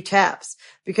just a few taps.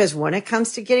 Because when it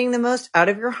comes to getting the most out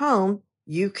of your home,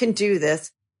 you can do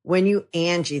this when you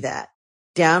Angie that.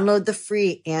 Download the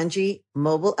free Angie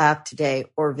mobile app today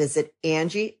or visit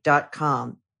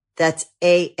Angie.com. That's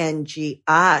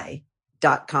ANGI.com.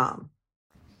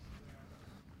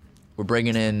 We're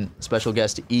bringing in special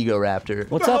guest Ego Raptor.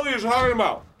 What's What up? the hell are you talking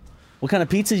about? What kind of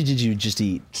pizza did you just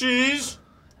eat? Cheese?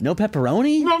 No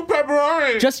pepperoni? No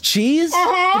pepperoni. Just cheese?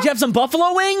 Uh-huh. Did you have some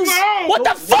buffalo wings? No. What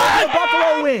the fuck?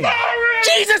 Buffalo wing.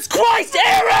 Jesus Christ,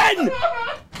 Aaron!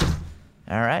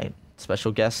 All right.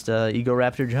 Special guest Ego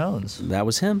Raptor Jones. That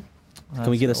was him.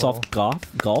 Can we get a soft golf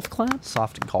clap?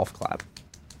 Soft golf clap.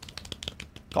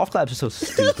 Golf claps are so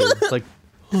stupid. It's like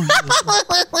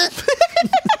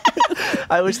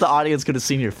I wish the audience could have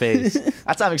seen your face.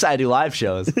 That's how I'm excited to do live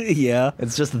shows. Yeah.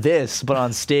 It's just this, but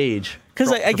on stage.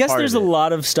 Because I For guess part there's of a it.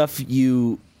 lot of stuff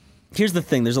you... Here's the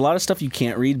thing. There's a lot of stuff you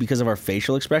can't read because of our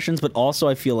facial expressions, but also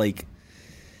I feel like,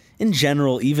 in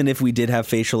general, even if we did have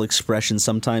facial expressions,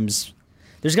 sometimes...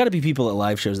 There's got to be people at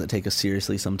live shows that take us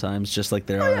seriously sometimes, just like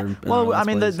there are in Well, our I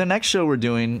mean, Let's Plays. the next show we're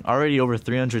doing, already over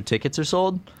 300 tickets are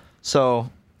sold. So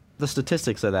the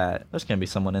statistics of that, there's going to be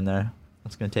someone in there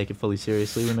that's going to take it fully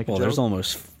seriously. We make a Well, joke. there's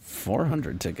almost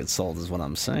 400 tickets sold is what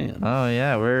I'm saying. Oh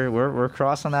yeah, we're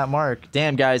crossing that mark.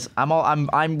 Damn guys,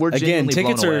 we're Again,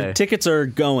 genuinely tickets are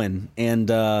going, and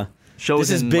Shows this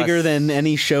is in bigger less- than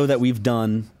any show that we've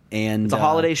done. And It's a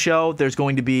holiday show. There's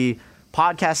going to be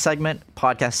podcast segment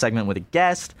with a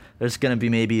guest. There's going to be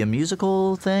maybe a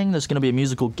musical thing. There's going to be a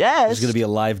musical guest. There's going to be a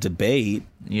live debate.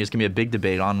 There's going to be a big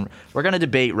debate on. We're going to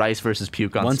debate Rice versus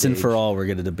Puke on Once stage. and for all, we're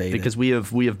going to debate because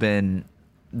it. we have been.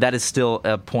 That is still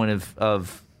a point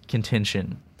of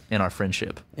contention in our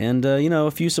friendship. And,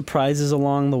 a few surprises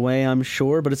along the way, I'm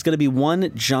sure. But it's going to be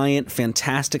one giant,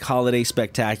 fantastic holiday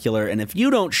spectacular. And if you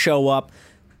don't show up,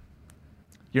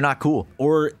 You're not cool.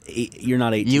 or you're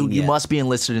not 18 You yet. must be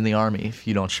enlisted in the army if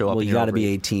you don't show up. Well, and you you're gotta over be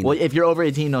it. 18. Well, if you're over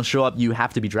 18 and don't show up, you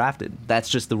have to be drafted. That's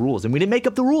just the rules, and we didn't make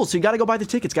up the rules, so you got to go buy the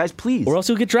tickets, guys. Please. Or else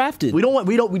you'll get drafted. We do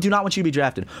not want you to be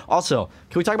drafted. Also,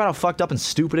 can we talk about how fucked up and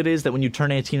stupid it is that when you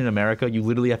turn 18 in America, you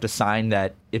literally have to sign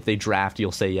that if they draft,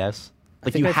 you'll say yes.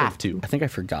 Like you have to. I think I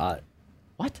forgot.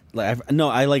 What?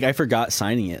 I forgot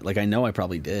signing it. Like I know I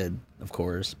probably did, of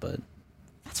course, but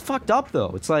That's fucked up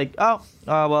though. It's like,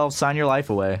 well, sign your life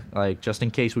away, like just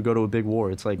in case we go to a big war.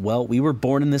 It's like, well, we were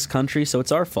born in this country, so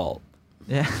it's our fault.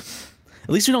 yeah. At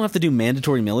least we don't have to do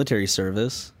mandatory military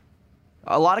service.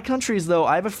 A lot of countries, though,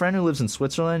 I have a friend who lives in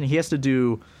Switzerland. He has to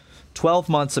do 12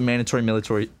 months of mandatory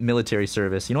military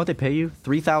service. You know what they pay you?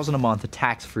 $3,000 a month,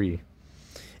 tax free.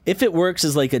 If it works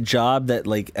as like a job that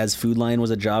like as Food Lion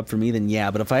was a job for me, then yeah.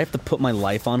 But if I have to put my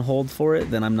life on hold for it,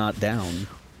 then I'm not down.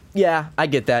 Yeah, I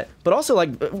get that. But also,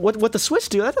 like, what the Swiss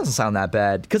do, that doesn't sound that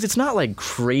bad. Because it's not, like,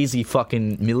 crazy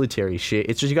fucking military shit.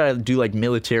 It's just you gotta do, like,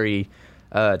 military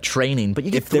training. But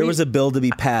you get If there was a bill to be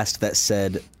passed that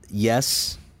said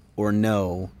yes or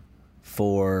no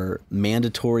for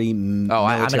mandatory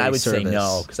military I would service, say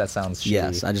no, because that sounds shitty.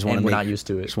 yes, I just want to. we're not used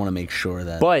to it. Just want to make sure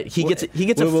that. But he gets a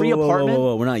free apartment.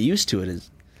 Whoa, we're not used to it. What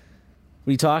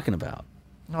are you talking about?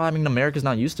 No, I mean, America's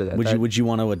not used to that. Would you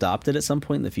want to adopt it at some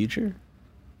point in the future?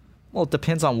 Well, it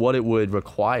depends on what it would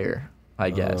require, I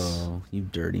guess. Oh, you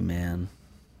dirty man.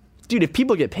 Dude, if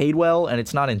people get paid well and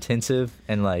it's not intensive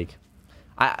and, like,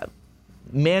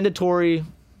 mandatory,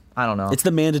 I don't know. It's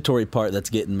the mandatory part that's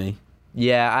getting me.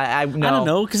 Yeah, I no. I don't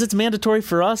know, because it's mandatory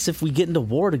for us if we get into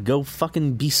war to go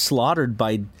fucking be slaughtered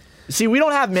by. See, we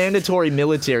don't have mandatory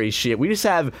military shit. We just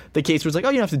have the case where it's like, oh,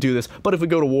 you don't have to do this. But if we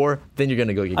go to war, then you're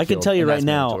gonna go get killed. I can tell you and right that's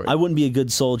now, mandatory. I wouldn't be a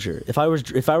good soldier. If I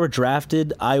were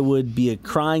drafted, I would be a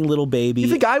crying little baby. You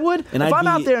think I would? And if I'd I'm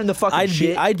out there in the fucking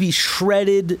shit, I'd be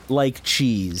shredded like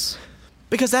cheese.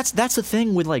 because that's the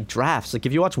thing with like drafts. Like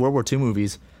if you watch World War II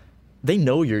movies, they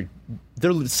know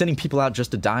they're sending people out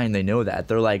just to die, and they know that.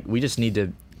 They're like, we just need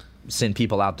to send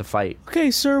people out to fight.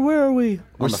 Okay, sir, where are we?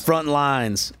 On the front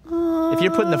lines. If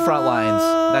you're put in the front lines,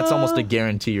 that's almost a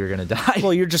guarantee you're gonna die.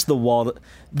 Well, you're just the wall.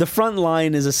 The front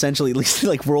line is essentially, at least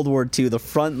like World War II, the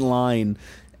front line,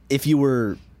 if you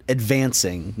were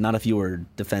advancing, not if you were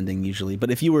defending usually, but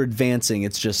if you were advancing,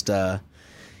 it's just,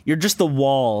 you're just the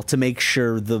wall to make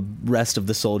sure the rest of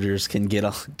the soldiers can get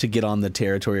on the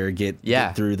territory or get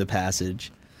through the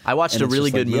passage. I watched And a it's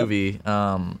really just good like, yep.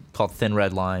 movie called Thin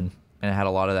Red Line, and it had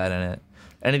a lot of that in it.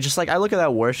 And it just like, I look at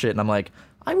that war shit, and I'm like,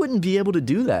 I wouldn't be able to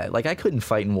do that. Like, I couldn't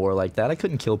fight in war like that. I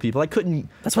couldn't kill people. I couldn't.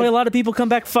 That's why a lot of people come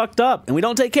back fucked up, and we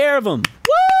don't take care of them.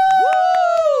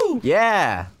 Woo!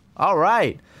 Yeah. All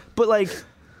right. But like,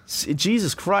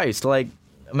 Jesus Christ. Like,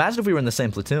 imagine if we were in the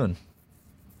same platoon.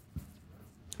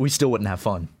 We still wouldn't have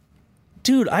fun.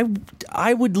 Dude,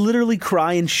 I would literally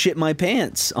cry and shit my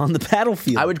pants on the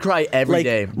battlefield. I would cry every Like,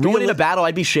 day. Going into battle,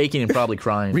 I'd be shaking and probably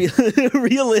crying.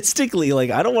 realistically,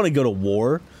 like, I don't want to go to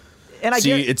war. And I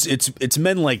See, get it's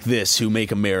men like this who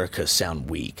make America sound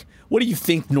weak. What do you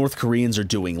think North Koreans are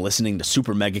doing listening to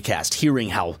Super Megacast, hearing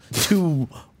how two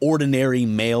ordinary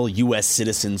male U.S.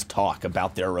 citizens talk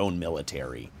about their own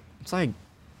military? It's like,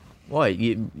 what?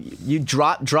 You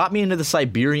drop me into the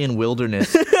Siberian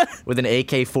wilderness with an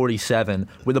AK-47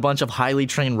 with a bunch of highly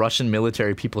trained Russian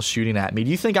military people shooting at me.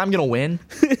 Do you think I'm going to win?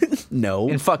 No.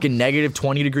 In fucking negative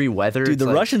 20-degree weather? Dude, It's the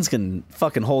like- Russians can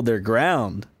fucking hold their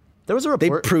ground. There was a They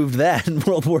report. proved that in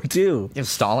World War II. In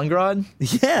Stalingrad?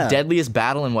 Yeah. Deadliest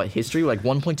battle in what history? Like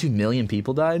 1.2 million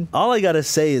people died? All I gotta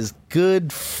say is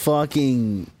good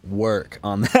fucking work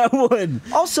on that one.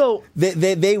 Also,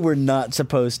 They were not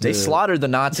supposed to. they slaughtered the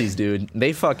Nazis, dude.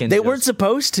 They fucking They just- weren't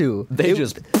supposed to. They It-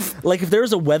 just- like if there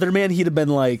was a weatherman, he'd have been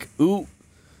like, "Ooh,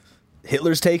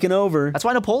 Hitler's taking over." That's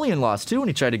why Napoleon lost too when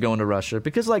he tried to go into Russia,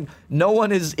 because like no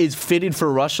one is fitted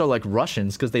for Russia like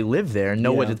Russians, because they live there and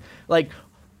no one Yeah. is like.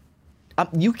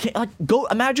 You can't like go.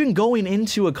 Imagine going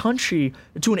into a country,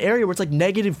 to an area where it's like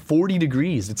negative 40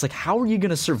 degrees. It's like, how are you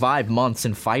gonna survive months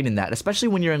and fight in that? Especially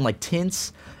when you're in like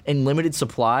tents and limited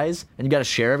supplies, and you got to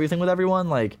share everything with everyone.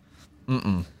 Like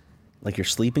Like your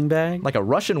sleeping bag. a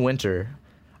Russian winter.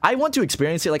 I want to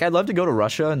experience it. Like, I'd love to go to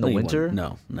Russia in the No, you winter.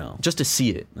 wouldn't. No. Just to see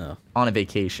it No. on a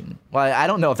vacation. Well, I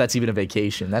don't know if that's even a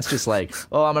vacation. That's just like,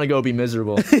 oh, I'm going to go be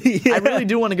miserable. I really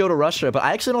do want to go to Russia, but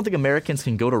I actually don't think Americans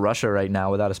can go to Russia right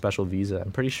now without a special visa.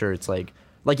 I'm pretty sure it's like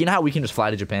you know how we can just fly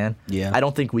to Japan? Yeah. I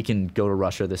don't think we can go to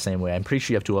Russia the same way. I'm pretty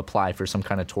sure you have to apply for some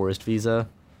kind of tourist visa.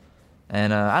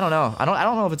 And I don't know. I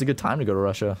don't know if it's a good time to go to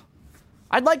Russia.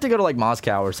 I'd like to go to like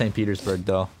Moscow or St. Petersburg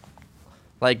though.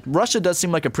 Like, Russia does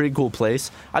seem like a pretty cool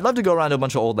place. I'd love to go around to a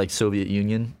bunch of old, like, Soviet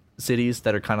Union cities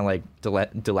that are kind of, like,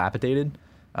 dilapidated.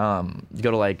 You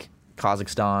go to, like,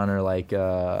 Kazakhstan or, like,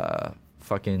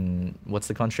 fucking... What's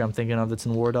the country I'm thinking of that's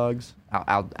in War Dogs?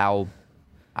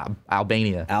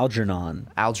 Albania. Algernon.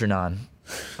 Algernon.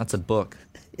 That's a book.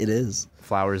 It is.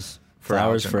 Flowers for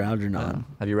Flowers Algernon. for Algernon.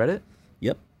 Yeah. Have you read it?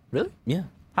 Yep. Really? Yeah.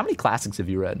 How many classics have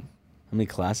you read? How many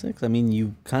classics? I mean,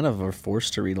 you kind of are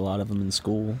forced to read a lot of them in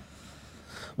school.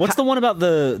 What's the one about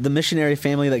the missionary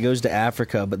family that goes to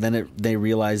Africa, but then they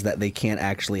realize that they can't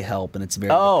actually help, and it's very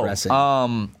depressing.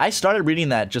 I started reading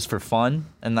that just for fun,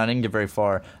 and I didn't get very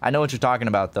far. I know what you're talking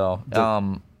about, though.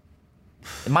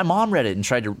 My mom read it and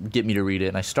tried to get me to read it,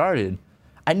 and I started.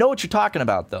 I know what you're talking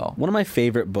about, though. One of my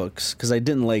favorite books, because I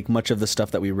didn't like much of the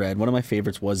stuff that we read, one of my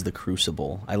favorites was The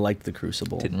Crucible. I liked The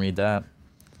Crucible. Didn't read that.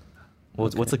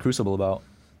 What's the Crucible about?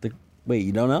 Wait,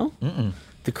 you don't know? Mm-mm.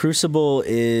 The Crucible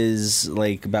is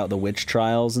like about the witch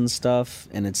trials and stuff,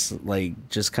 and it's like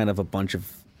just kind of a bunch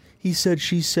of he said,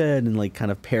 she said, and like kind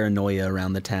of paranoia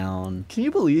around the town. Can you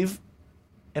believe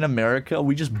in America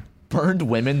we just burned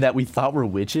women that we thought were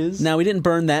witches? Now, we didn't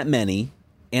burn that many,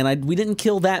 and we didn't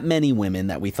kill that many women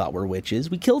that we thought were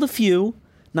witches. We killed a few.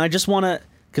 Now, I just want to,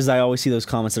 because I always see those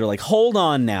comments that are like, hold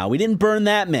on now, we didn't burn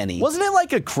that many. Wasn't it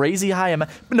like a crazy high amount?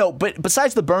 No, but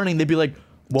besides the burning, they'd be like,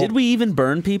 well, Did we even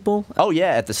burn people? Oh,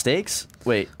 yeah, at the stakes?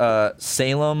 Wait,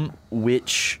 Salem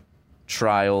witch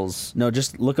trials. No,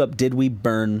 just look up, did we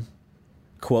burn,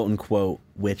 quote unquote,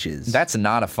 witches? That's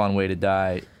not a fun way to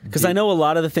die. Because I know a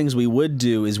lot of the things we would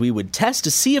do is we would test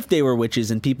to see if they were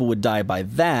witches, and people would die by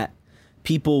that.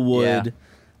 People would, Yeah.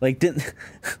 like, didn't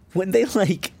when they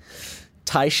like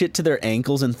tie shit to their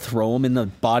ankles and throw them in the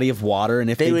body of water, and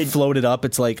if they would- float it up,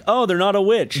 it's like, oh, they're not a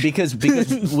witch. Because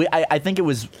I think it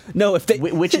was No, if they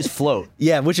witches float.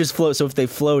 yeah, witches float. So if they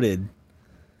floated,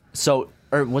 So,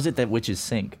 or was it that witches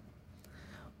sink?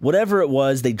 whatever it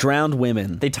was, they drowned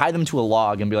women. They tie them to a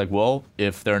log and be like, well,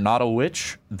 if they're not a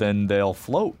witch, then they'll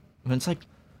float. And it's like,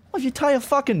 well, if you tie a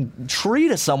fucking tree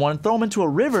to someone and throw them into a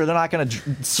river, they're not going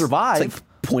to survive. It's like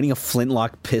pointing a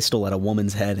flintlock pistol at a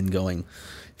woman's head and going,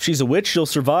 if she's a witch, she'll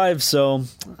survive. So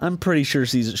I'm pretty sure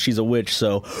she's a witch.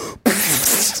 So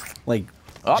like,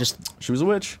 Oh, just she was a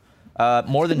witch.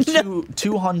 More than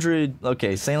 200.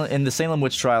 Okay, in the Salem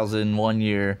witch trials in 1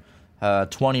 year,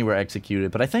 20 were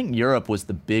executed. But I think Europe was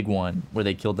the big one where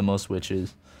they killed the most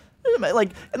witches.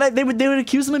 Like, and they would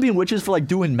accuse them of being witches for like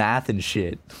doing math and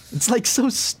shit. It's like so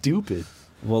stupid.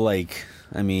 well, like,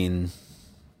 I mean,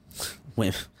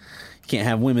 you can't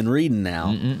have women reading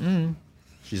now.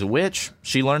 She's a witch.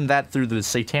 She learned that through the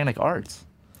satanic arts.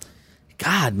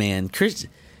 God, man,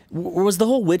 was the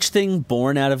whole witch thing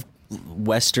born out of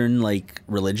Western like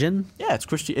religion? Yeah, it's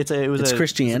Christianity. It's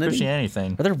Christianity? It's a Christianity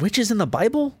thing. Are there witches in the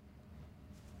Bible?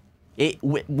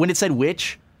 When it said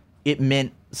witch, it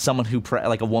meant someone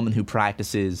like a woman who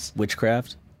practices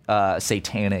Witchcraft.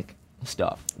 satanic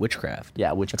stuff. Witchcraft.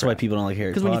 Yeah, witchcraft. That's why people don't like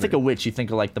Harry Potter. Because when you think of witch, you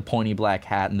think of like the pointy black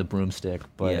hat and the broomstick.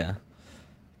 But yeah.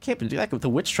 can't do that. The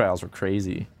witch trials were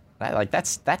crazy.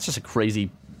 That's just a crazy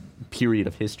period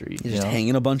of history. You're just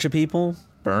hanging a bunch of people.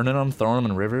 Burning them, throwing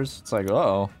them in rivers. It's like,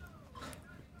 oh.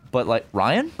 But like,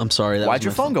 Ryan? I'm sorry. Why'd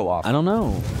your phone go off? I don't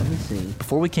know. Let me see.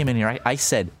 Before we came in here, I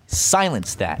said,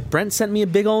 silence that. Brent sent me a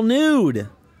big old nude.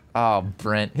 Oh,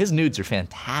 Brent. His nudes are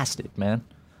fantastic, man.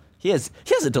 He has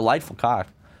a delightful cock.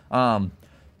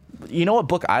 You know what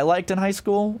book I liked in high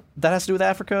school that has to do with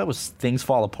Africa? It was Things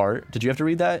Fall Apart. Did you have to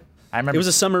read that? I remember. It was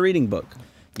a summer reading book.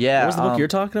 Yeah. What was the book you're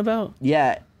talking about?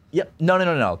 Yeah. Yep.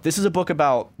 No. This is a book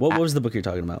about... What was the book you're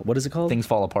talking about? What is it called? Things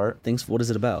Fall Apart. What is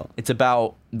it about? It's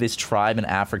about this tribe in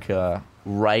Africa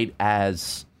right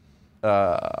as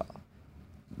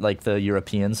like the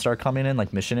Europeans start coming in,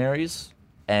 like missionaries,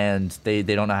 and they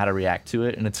don't know how to react to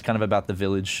it, and it's kind of about the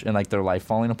village and like their life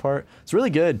falling apart. It's really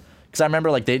good because I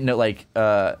remember like they didn't know, like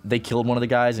they killed one of the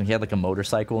guys and he had like a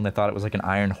motorcycle and they thought it was like an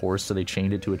iron horse, so they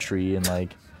chained it to a tree and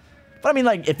like. But I mean,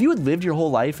 like if you had lived your whole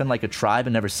life in like a tribe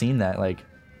and never seen that, like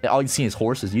all you'd seen is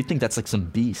horses, you'd think that's like some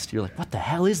beast. You're like, what the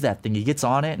hell is that thing? He gets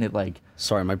on it and it like.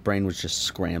 Sorry, my brain was just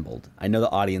scrambled. I know the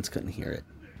audience couldn't hear it.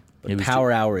 But It was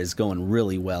Power Hour is going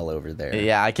really well over there.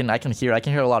 Yeah, I can hear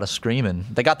a lot of screaming.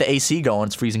 They got the AC going.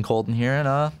 It's freezing cold in here,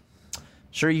 and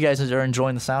sure you guys are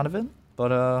enjoying the sound of it.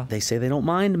 But They say they don't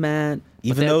mind, Matt.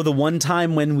 Even they- though the one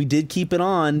time when we did keep it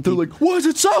on, they're like, why does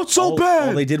it sound so bad?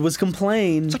 all they did was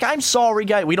complain. It's like, I'm sorry,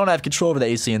 guy. We don't have control over the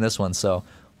AC in this one, so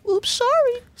oops,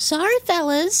 sorry. Sorry,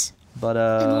 fellas But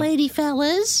and lady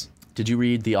fellas. did you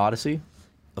read The Odyssey?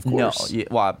 Of course. No, yeah,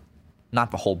 well,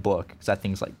 not the whole book because that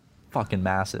thing's like fucking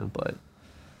massive. But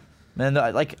man,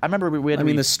 like I remember we had. I to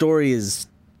mean, read- the story is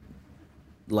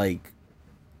like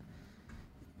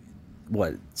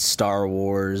what Star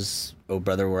Wars. Oh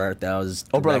brother, where art thou? Is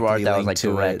Oh Brother, Where Art directly Thou was, linked like,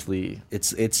 to directly-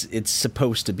 it. It's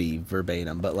supposed to be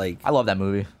verbatim, but like I love that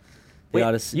movie. Wait,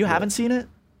 Odyssey- you what? haven't seen it?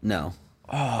 no.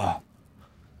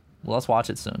 Well, let's watch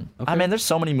it soon. Okay. I mean, there's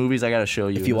so many movies I gotta show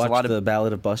you. If you There's a watch lot the of,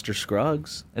 Ballad of Buster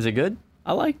Scruggs, is it good?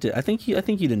 I liked it. I think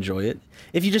you'd enjoy it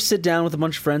if you just sit down with a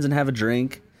bunch of friends and have a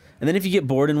drink. And then if you get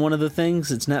bored in one of the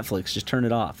things, it's Netflix. Just turn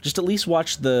it off. Just at least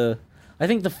watch I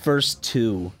think the first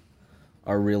two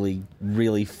are really,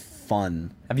 really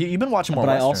fun. Have you been watching more?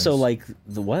 But Westerns? I also like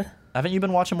the what? Haven't you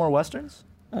been watching more westerns?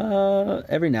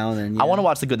 Every now and then. Yeah. I want to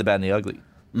watch The Good, the Bad, and the Ugly.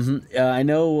 I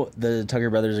know the Tucker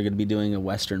brothers are going to be doing a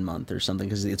Western month or something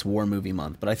because it's War Movie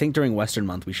Month. But I think during Western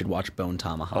month we should watch Bone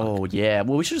Tomahawk. Oh yeah,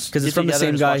 well we should just because it's get from the together same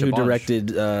and just guy watch a who bunch.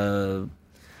 directed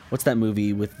what's that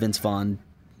movie with Vince Vaughn?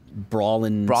 Brawl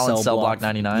in Cell Block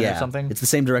 99 or something? It's the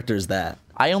same director as that.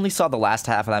 I only saw the last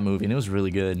half of that movie and it was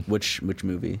really good. Which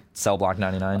movie? Cell Block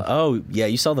 99. Oh yeah,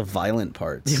 you saw the violent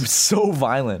parts. It was so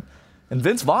violent. And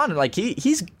Vince Vaughn, like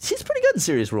he's pretty good in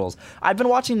serious roles. I've been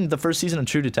watching the first season of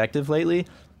True Detective lately.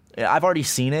 I've already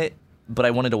seen it, but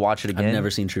I wanted to watch it again. I've never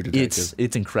seen True Detective.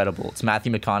 It's incredible. It's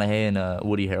Matthew McConaughey and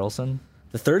Woody Harrelson.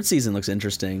 The third season looks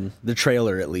interesting. The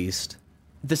trailer, at least.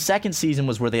 The second season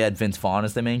was where they had Vince Vaughn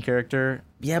as the main character.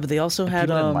 Yeah, but they also had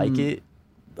People didn't like it.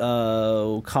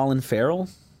 Colin Farrell,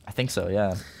 I think so,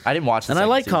 yeah. I didn't watch the and I second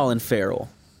like season. Colin Farrell.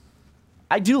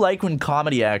 I do like when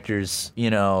comedy actors,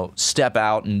 step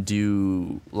out and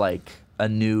do like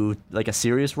a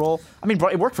serious role. I mean,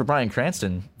 it worked for Bryan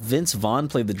Cranston. Vince Vaughn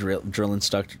played the drill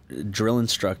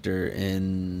instructor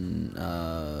in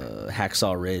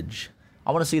Hacksaw Ridge.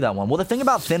 I want to see that one. Well, the thing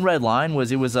about Thin Red Line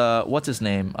was it was what's his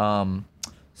name? Terrence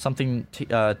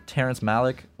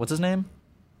Malick. What's his name?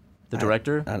 The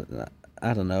director.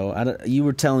 I don't know. You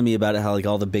were telling me about it, how like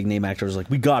all the big name actors were like,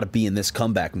 we got to be in this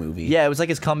comeback movie. Yeah, it was like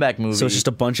his comeback movie. So it's just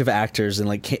a bunch of actors, and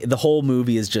like the whole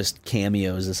movie is just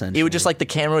cameos essentially. It would just like the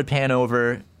camera would pan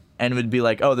over. And it would be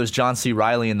like, oh, there's John C.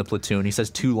 Reilly in the platoon. He says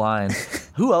 2 lines.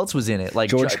 Who else was in it? Like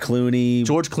George Clooney,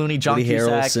 John Woody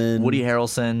Cusack, Harrelson. Woody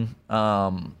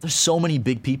Harrelson. There's so many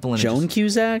big people in it. Joan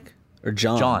Cusack or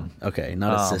John? John. Okay,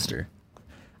 not his sister.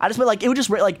 I just felt like it would just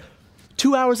like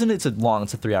 2 hours in. It's a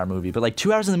 3-hour movie, but like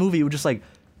 2 hours in the movie, it would just like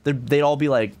they'd all be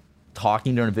like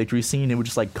talking during a victory scene. It would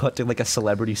just like cut to like a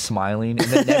celebrity smiling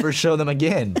and then never show them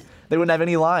again. They wouldn't have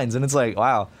any lines, and it's like,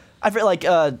 wow. I feel like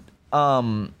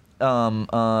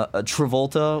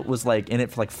Travolta was like in it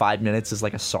for like 5 minutes as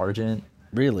like a sergeant.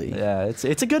 Really? Yeah, it's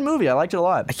a good movie. I liked it a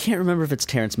lot. I can't remember if it's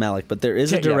Terrence Malick, but there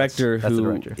is a Yes, director that's the who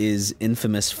director. is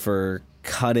infamous for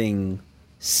cutting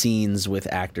scenes with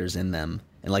actors in them,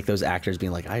 and like those actors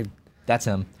being like, I That's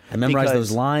him. memorized Because,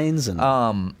 those lines,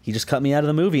 and he just cut me out of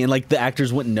the movie, and like the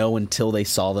actors wouldn't know until they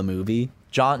saw the movie.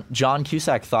 John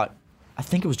Cusack thought, I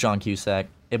think it was John Cusack.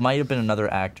 It might have been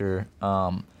another actor.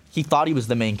 He thought he was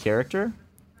the main character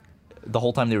the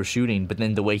whole time they were shooting, but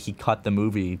then the way he cut the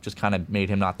movie just kind of made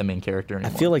him not the main character I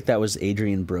anymore. feel like that was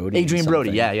Adrian Brody. Adrian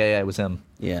Brody. Yeah, it was him.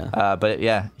 Yeah. But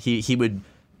yeah, he would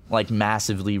like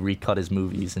massively recut his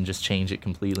movies and just change it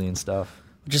completely and stuff.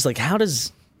 Just like, how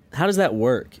does that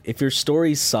work? If your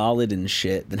story's solid and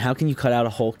shit, then how can you cut out a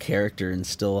whole character and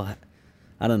still...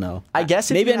 I don't know. I guess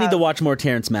if maybe you I need to watch more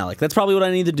Terrence Malick. That's probably what I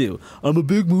need to do. I'm a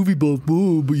big movie buff,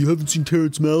 but you haven't seen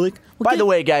Terrence Malick? By the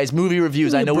way, guys, movie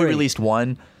reviews. Give me I a know we break. released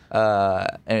one,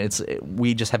 and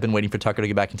we just have been waiting for Tucker to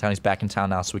get back in town. He's back in town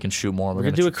now, so we can shoot more. We're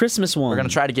gonna do a Christmas one. We're gonna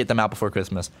try to get them out before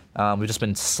Christmas. We've just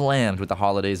been slammed with the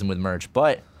holidays and with merch,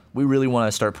 but we really want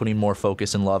to start putting more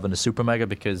focus and love into Super Mega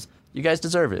because you guys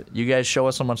deserve it. You guys show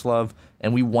us so much love,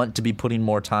 and we want to be putting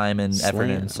more time and effort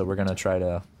in. So we're gonna try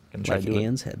to like do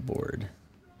Anne's headboard.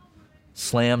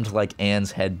 Slammed like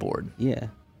Anne's headboard. Yeah.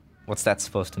 What's that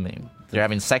supposed to mean? You're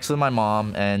having sex with my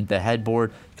mom, and the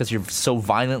headboard, because you're so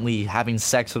violently having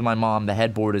sex with my mom, the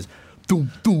headboard is doom,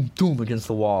 doom, doom against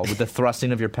the wall with the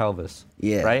thrusting of your pelvis.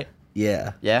 Yeah. Right?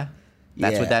 Yeah. Yeah?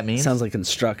 That's what that means? Sounds like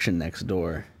construction next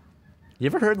door. You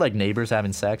ever heard like neighbors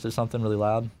having sex or something really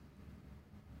loud?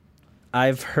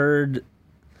 I've heard,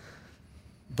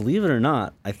 believe it or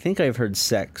not, I think I've heard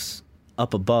sex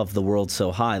up above the world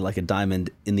so high, like a diamond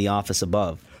in the office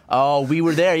above. Oh, we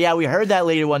were there. Yeah, we heard that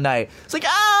later one night. It's like,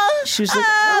 She was like,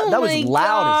 oh that was my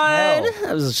loud as hell.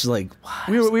 I was just like, what?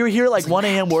 We were here at like 1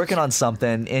 a.m. working on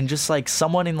something, and just like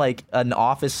someone in like an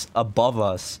office above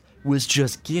us was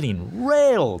just getting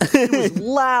railed. It was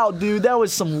loud, dude. That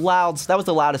was the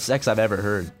loudest sex I've ever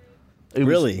heard. It was-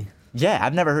 Really? Yeah,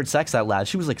 I've never heard sex that loud.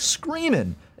 She was like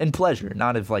screaming in pleasure,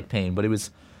 not of like pain, but it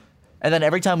was. And then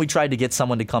every time we tried to get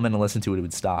someone to come in and listen to it, it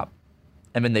would stop.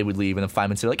 And then they would leave, and then 5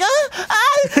 minutes they're like,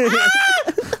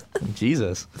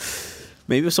 Jesus.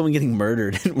 Maybe it was someone getting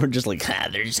murdered, and we're just like,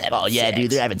 they're just having sex.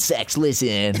 Dude, they're having sex.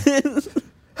 Listen.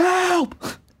 Help!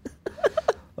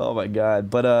 Oh my God.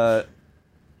 But,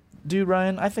 dude,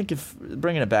 Ryan, I think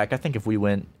bringing it back, I think if we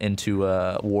went into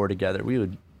war together, we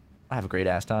would have a great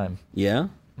ass time. Yeah?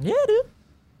 Yeah, dude.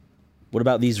 What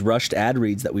about these rushed ad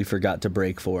reads that we forgot to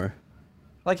break for?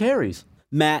 Like Harry's.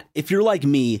 Matt, if you're like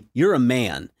me, you're a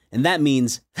man, and that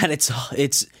means that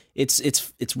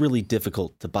it's really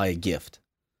difficult to buy a gift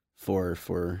for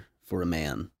a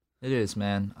man. It is,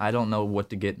 man. I don't know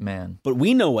what to get, man. But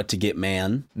we know what to get,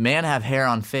 man. Man have hair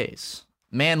on face.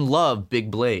 Man love big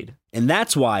blade. And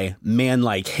that's why man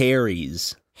like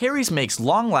Harry's. Harry's makes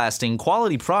long-lasting,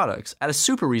 quality products at a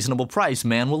super reasonable price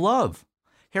man will love.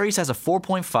 Harry's has a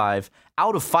 4.5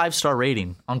 out of 5-star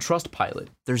rating on Trustpilot.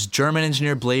 There's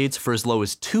German-engineered blades for as low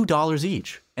as $2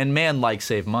 each. And man likes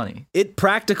save money. It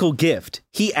practical gift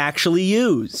he actually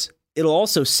use. It'll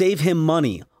also save him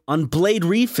money on blade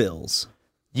refills.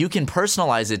 You can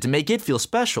personalize it to make it feel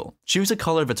special. Choose a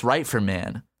color that's right for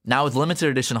man. Now with limited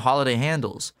edition holiday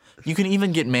handles. You can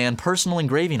even get man personal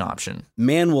engraving option.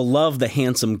 Man will love the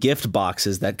handsome gift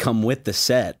boxes that come with the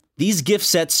set. These gift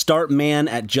sets start man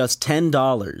at just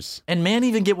 $10. And man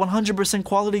even get 100%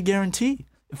 quality guarantee.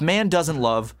 If man doesn't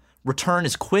love, return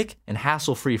is quick and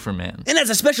hassle-free for man. And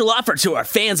as a special offer to our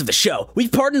fans of the show,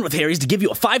 we've partnered with Harry's to give you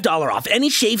a $5 off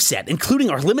any shave set, including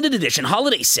our limited edition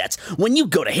holiday sets, when you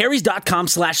go to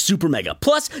harrys.com/supermega.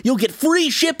 Plus, you'll get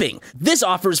free shipping. This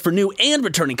offer is for new and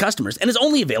returning customers and is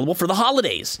only available for the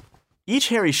holidays. Each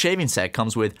Harry's shaving set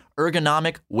comes with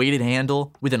ergonomic weighted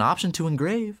handle with an option to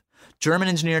engrave,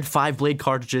 German-engineered 5-blade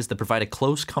cartridges that provide a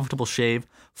close, comfortable shave,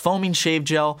 foaming shave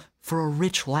gel for a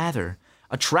rich lather,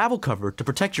 a travel cover to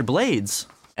protect your blades,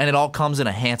 and it all comes in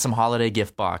a handsome holiday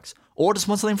gift box. Or just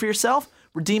want something for yourself?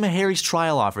 Redeem a Harry's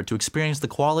trial offer to experience the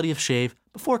quality of shave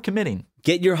before committing.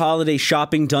 Get your holiday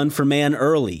shopping done for man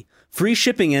early. Free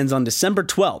shipping ends on December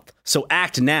 12th, so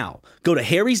act now. Go to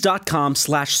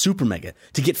harrys.com/supermega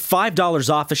to get $5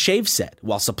 off a shave set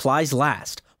while supplies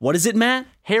last. What is it, Matt?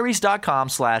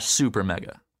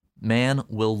 harrys.com/supermega. Man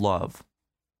will love.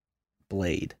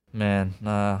 Blade. Man,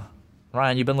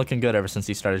 Ryan, you've been looking good ever since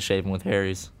you started shaving with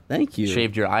Harry's. Thank you.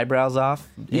 Shaved your eyebrows off.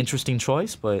 Interesting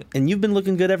choice, but... And you've been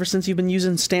looking good ever since you've been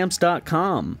using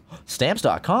Stamps.com.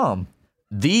 Stamps.com.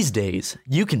 These days,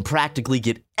 you can practically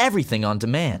get everything on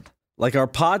demand. Like our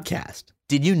podcast.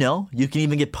 Did you know you can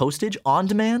even get postage on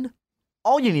demand?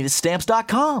 All you need is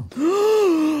Stamps.com.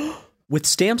 With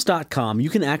Stamps.com, you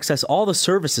can access all the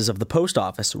services of the post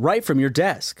office right from your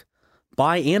desk.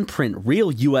 Buy and print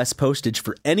real U.S. postage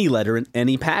for any letter in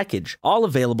any package. All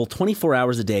available 24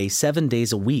 hours a day, 7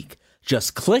 days a week.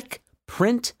 Just click,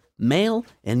 print, mail,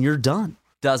 and you're done.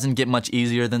 Doesn't get much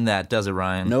easier than that, does it,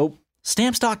 Ryan? Nope.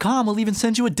 Stamps.com will even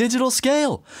send you a digital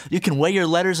scale. You can weigh your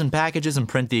letters and packages and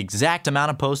print the exact amount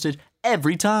of postage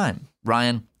every time.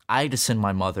 Ryan, I had to send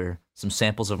my mother some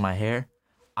samples of my hair.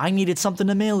 I needed something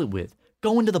to mail it with.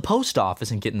 Going to the post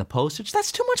office and getting the postage,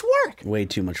 that's too much work. Way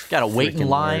too much. Gotta wait in frickin'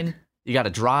 line. work. You got to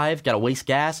drive, got to waste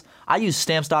gas. I use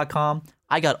Stamps.com.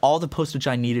 I got all the postage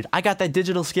I needed. I got that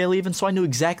digital scale even, so I knew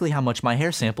exactly how much my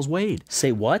hair samples weighed.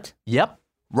 Say what? Yep.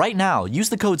 Right now, use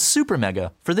the code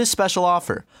SUPERMEGA for this special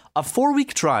offer. A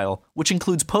 4-week trial, which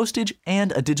includes postage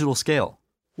and a digital scale.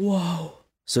 Whoa.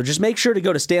 So just make sure to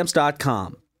go to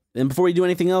Stamps.com. And before you do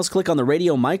anything else, click on the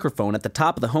radio microphone at the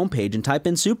top of the homepage and type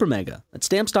in SuperMega. That's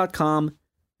Stamps.com,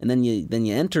 and then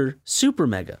you enter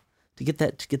SuperMega to get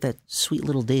that sweet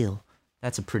little deal.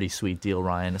 That's a pretty sweet deal,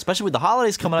 Ryan. Especially with the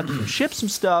holidays coming up, you can ship some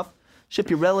stuff. Ship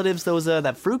your relatives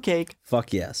that fruitcake.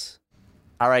 Fuck yes.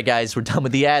 All right, guys, we're done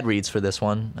with the ad reads for this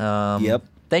one. Yep.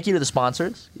 Thank you to the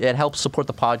sponsors. It helps support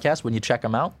the podcast when you check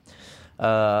them out.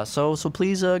 So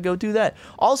please go do that.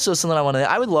 Also, something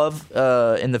I would love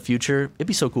in the future. It'd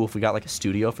be so cool if we got like a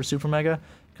studio for Super Mega,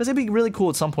 because it'd be really cool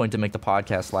at some point to make the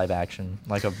podcast live action,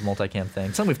 like a multicam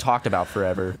thing. Something we've talked about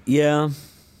forever. Yeah,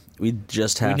 we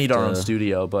just have. We need our own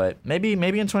studio, but maybe in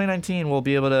 2019 we'll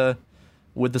be able to,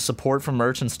 with the support from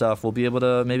merch and stuff, we'll be able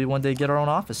to maybe one day get our own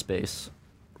office space.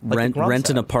 Like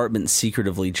rent an apartment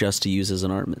secretively just to use as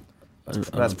an apartment.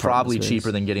 That's probably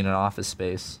cheaper than getting an office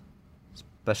space,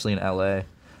 especially in LA.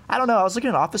 I don't know. I was looking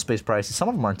at office space prices. Some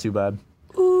of them aren't too bad.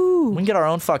 Ooh. We can get our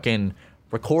own fucking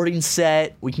recording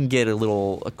set. We can get a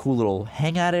cool little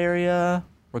hangout area.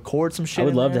 Record some shit. I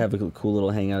would love to have a cool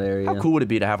little hangout area. How cool would it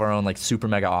be to have our own like super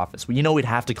mega office? Well, we'd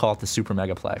have to call it the Super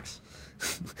Megaplex.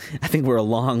 I think we're a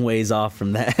long ways off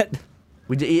from that.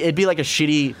 It'd be like a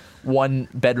shitty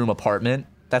 1-bedroom apartment.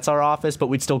 That's our office, but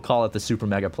we'd still call it the Super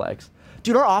Megaplex.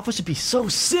 Dude, our office would be so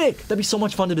sick. That'd be so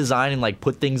much fun to design and like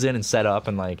put things in and set up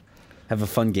and like have a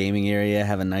fun gaming area.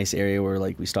 Have a nice area where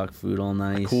like we stock food all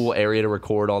nice. A cool area to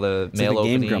record all the it's mail like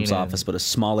opening. Game Grumps office, but a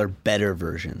smaller, better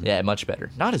version. Yeah, much better.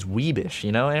 Not as weebish,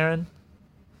 Aaron.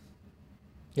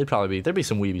 There'd be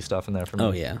some weeby stuff in there for me.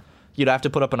 Oh yeah. You'd have to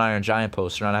put up an Iron Giant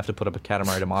poster, and I'd have to put up a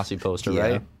Katamari Damacy poster, yeah.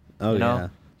 right? Oh yeah.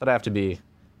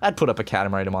 I'd put up a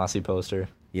Katamari Damacy poster.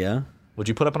 Yeah. Would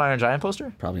you put up an Iron Giant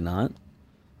poster? Probably not.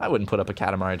 I wouldn't put up a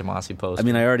Katamari Damacy poster. I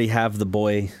mean, I already have the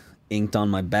boy inked on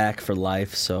my back for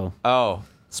life, so. Oh,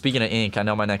 speaking of ink, I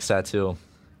know my next tattoo.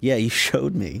 Yeah, you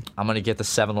showed me. I'm going to get the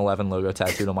 7-Eleven logo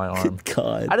tattooed on my arm.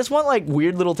 God. I just want like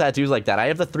weird little tattoos like that. I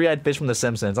have the 3-eyed fish from The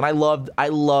Simpsons, and I love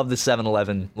the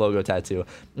 7-Eleven logo tattoo.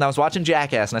 And I was watching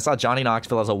Jackass, and I saw Johnny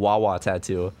Knoxville has a Wawa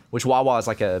tattoo, which Wawa is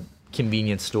like a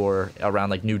convenience store around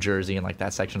like New Jersey and like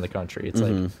that section of the country. It's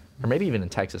like, or maybe even in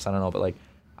Texas, I don't know, but like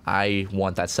I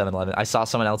want that 7-Eleven. I saw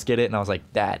someone else get it, and I was like,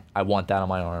 I want that on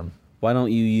my arm. Why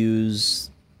don't you use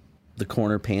the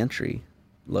Corner Pantry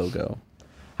logo?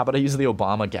 How about I use the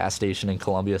Obama gas station in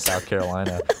Columbia, South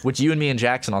Carolina, which you and me and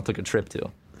Jackson all took a trip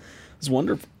to. It's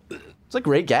wonderful. It's a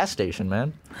great gas station,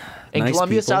 man. In Nice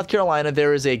Columbia, people. South Carolina,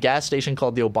 there is a gas station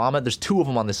called the Obama. There's 2 of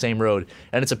them on the same road,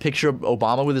 and it's a picture of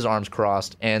Obama with his arms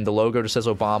crossed, and the logo just says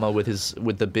Obama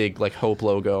with the big like Hope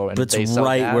logo. And But they it's sell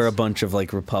right gas. where a bunch of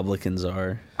like Republicans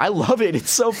are. I love it.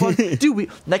 It's so fun, dude.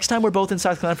 Next time we're both in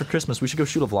South Carolina for Christmas, we should go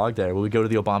shoot a vlog there. Where we go to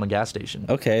the Obama gas station.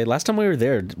 Okay, last time we were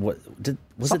there, was it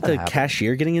Something the happened.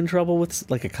 cashier getting in trouble with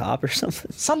like a cop or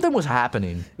something? Something was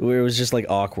happening. Where it was just like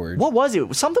awkward. What was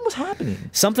it? Something was happening.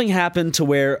 Something happened to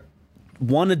where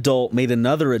one adult made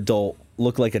another adult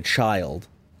look like a child.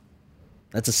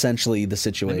 That's essentially the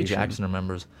situation. Maybe Jackson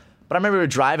remembers. But I remember we were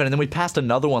driving, and then we passed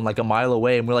another one like a mile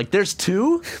away, and we're like, "There's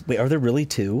 2." Wait, are there really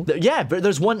 2? Yeah, but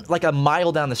there's one like a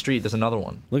mile down the street. There's another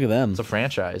one. Look at them. It's a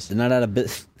franchise. They're not out of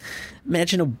bit.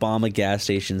 Imagine Obama gas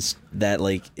stations that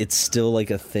like it's still like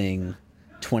a thing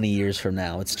 20 years from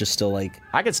now. It's just still like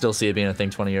I could still see it being a thing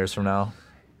 20 years from now.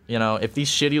 If these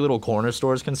shitty little corner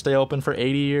stores can stay open for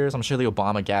 80 years, I'm sure the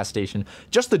Obama gas station,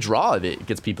 just the draw of it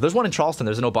gets people. There's one in Charleston.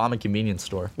 There's an Obama convenience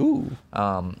store. ooh.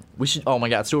 We should, oh my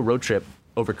God, let's do a road trip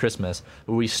over Christmas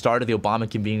where we start at the Obama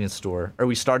convenience store, or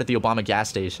we start at the Obama gas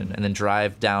station and then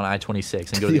drive down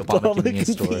I-26 and go to the Obama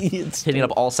convenience store. Hitting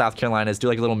up all South Carolinas, do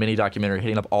like a little mini documentary,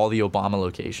 hitting up all the Obama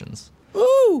locations.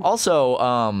 Ooh. Also,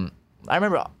 I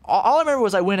remember, all I remember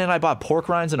was I went in and I bought pork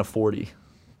rinds and a 40.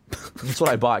 That's what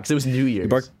I bought because it was New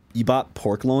Year's. You bought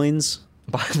pork loins?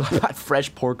 I bought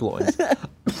fresh pork loins.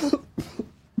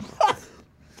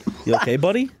 You okay,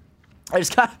 buddy? I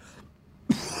just got.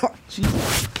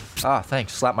 Jesus. Ah,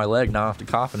 thanks. Slap my leg. Now I don't have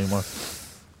to cough anymore.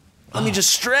 Let me just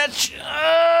stretch.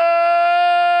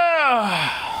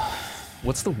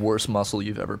 What's the worst muscle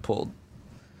you've ever pulled?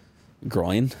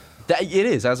 Groin. It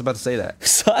is. I was about to say that.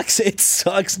 Sucks. It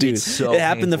sucks, dude. It's so it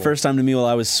happened the painful. first time to me while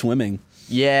I was swimming.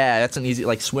 Yeah, that's an easy.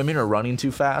 Like swimming or running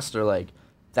too fast, or like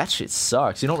that shit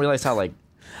sucks. You don't realize how like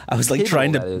I was like pivotal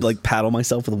trying to that is. like paddle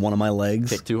myself with one of my legs.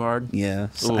 kick too hard. Yeah.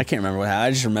 So Ooh. I can't remember what happened.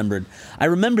 I just remembered. I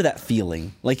remember that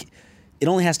feeling. Like it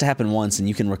only has to happen once, and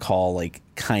you can recall like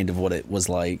kind of what it was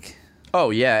like. Oh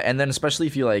yeah, and then especially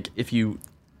if you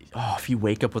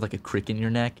wake up with like a crick in your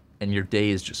neck and your day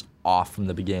is just off from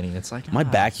the beginning, it's like My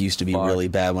back used to be fuck. really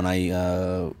bad when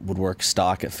I would work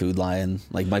stock at Food Lion.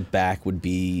 Like my back would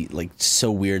be like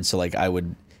so weird, so like it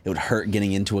would hurt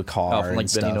getting into a car from like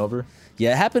and bending stuff. over.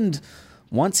 Yeah, it happened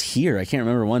once here. I can't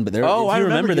remember when, but there. Oh, if I you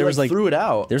remember there you, was like threw it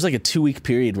out. There's like a 2-week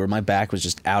period where my back was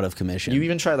just out of commission. You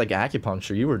even tried like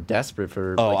acupuncture. You were desperate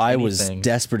for. Oh, like, I was anything.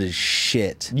 desperate as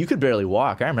shit. You could barely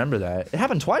walk. I remember that. It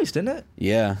happened twice, didn't it?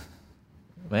 Yeah.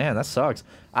 Man, that sucks.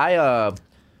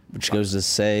 Which goes to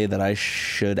say that I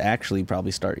should actually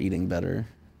probably start eating better.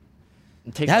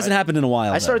 Take It hasn't happened in a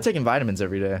while. I started though. taking vitamins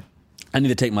every day. I need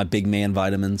to take my big man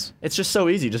vitamins. It's just so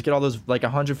easy. Just get all those, like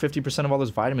 150% of all those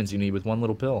vitamins you need with one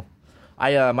little pill.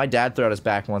 My dad threw out his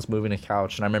back once moving a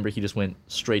couch, and I remember he just went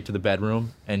straight to the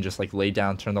bedroom and just like laid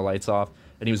down, turned the lights off,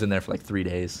 and he was in there for like 3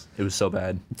 days. It was so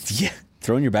bad. Yeah.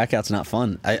 Throwing your back out's not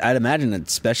fun. I'd imagine,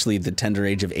 especially at the tender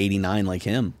age of 89 like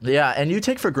him. Yeah, and you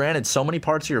take for granted so many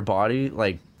parts of your body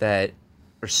like that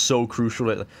are so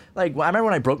crucial. Like I remember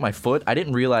when I broke my foot, I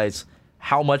didn't realize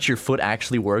how much your foot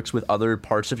actually works with other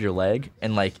parts of your leg,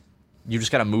 and like you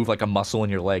just gotta move like a muscle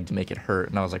in your leg to make it hurt.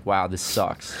 And I was like, wow, this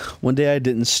sucks. One day I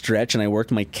didn't stretch and I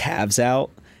worked my calves out.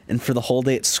 And for the whole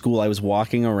day at school, I was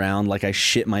walking around like I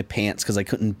shit my pants because I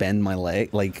couldn't bend my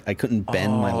leg. Like I couldn't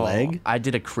bend my leg. I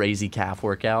did a crazy calf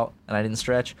workout and I didn't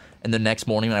stretch. And the next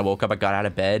morning when I woke up, I got out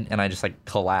of bed and I just like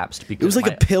collapsed because It was like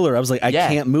a pillar. I was like, I Yeah.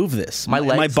 can't move this. My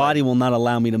My legs, body will not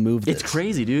allow me to move this. It's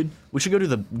crazy, dude. We should go do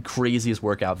the craziest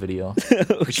workout video. We should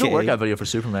do a Okay. workout video for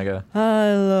Super Mega.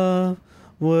 I love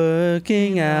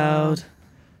working out.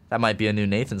 That might be a new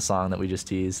Nathan song that we just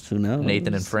teased. Who knows?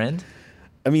 Nathan and Friend.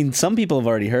 I mean, some people have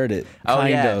already heard it.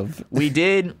 Kind of. We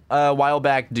did a while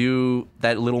back do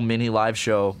that little mini live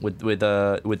show with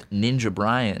Ninja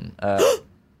Brian.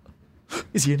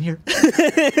 Is he in here?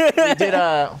 We did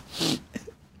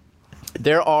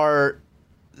there are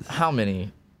how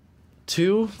many?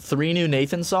 2, 3 new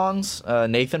Nathan songs.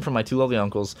 Nathan from My Two Lovely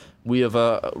Uncles. We have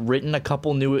written a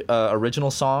couple new original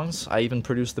songs. I even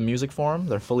produced the music for them.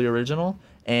 They're fully original.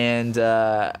 And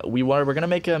we're gonna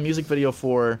make a music video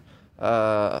for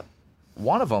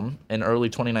one of them in early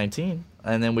 2019,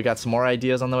 and then we got some more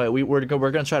ideas on the way. We're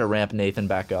gonna try to ramp Nathan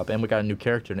back up, and we got a new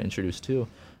character to introduce too.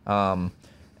 And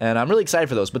I'm really excited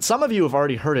for those. But some of you have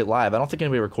already heard it live. I don't think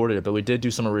anybody recorded it, but we did do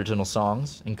some original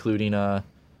songs, including I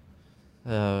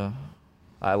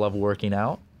Love Working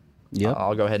Out. Yep.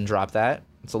 I'll go ahead and drop that.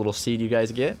 It's a little seed you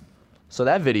guys get. So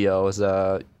that video is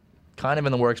kind of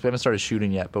in the works. We haven't started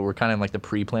shooting yet, but we're kind of in like the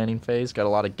pre-planning phase. Got a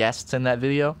lot of guests in that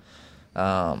video.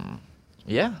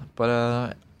 Yeah,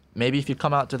 but maybe if you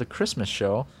come out to the Christmas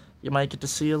show, you might get to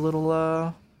see a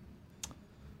little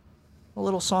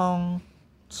song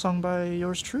sung by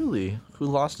yours truly, who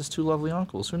lost his 2 lovely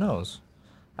uncles. Who knows?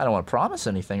 I don't want to promise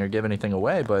anything or give anything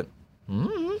away, but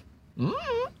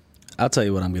I'll tell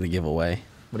you what I'm going to give away.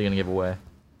 what are you gonna give away?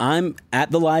 I'm at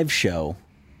the live show.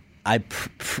 I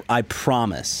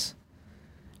promise.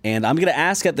 And I'm going to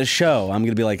ask at the show. I'm going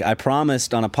to be like, I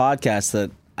promised on a podcast that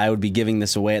I would be giving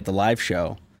this away at the live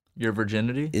show. Your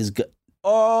virginity?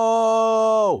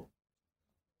 Oh!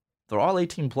 They're all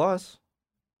 18 plus.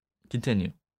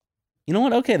 Continue. You know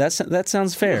what? Okay, that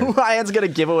sounds fair. Ryan's gonna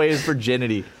give away his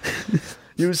virginity.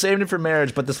 You saved it for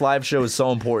marriage, but this live show is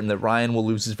so important that Ryan will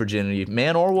lose his virginity,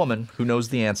 man or woman. Who knows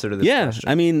the answer to this Yeah, question?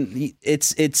 I mean,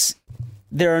 it's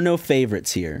there are no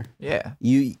favorites here. Yeah.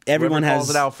 Everyone Whoever has calls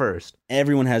it out first.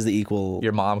 Everyone has the equal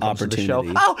Your mom comes opportunity.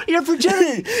 to the show. Oh, your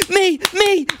virginity.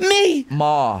 me.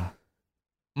 Ma.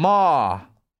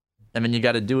 And then you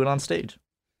got to do it on stage.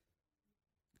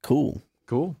 Cool.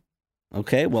 Cool.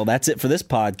 Okay, well, that's it for this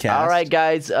podcast. All right,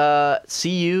 guys.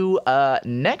 See you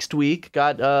next week.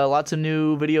 Got lots of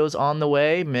new videos on the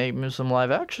way. Maybe some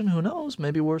live action. Who knows?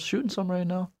 Maybe we're shooting some right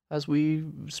now as we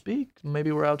speak.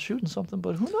 Maybe we're out shooting something,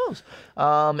 but who knows?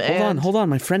 Hold on.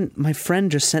 My friend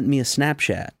just sent me a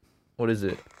Snapchat. What is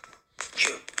it?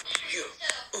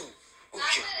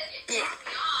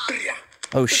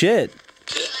 Oh shit.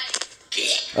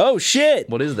 Oh shit.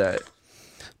 What is that?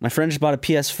 My friend just bought a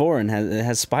PS4 and it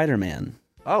has Spider-Man.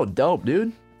 Oh, dope,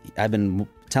 dude. I've been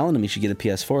telling him he should get a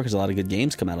PS4 because a lot of good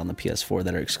games come out on the PS4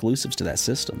 that are exclusives to that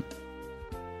system.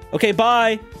 Okay,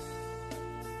 bye.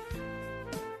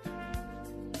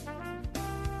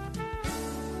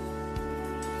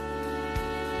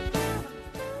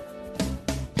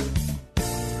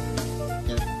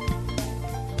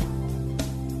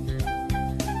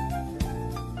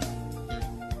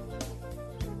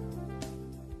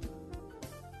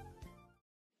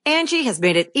 Angie has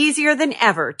made it easier than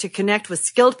ever to connect with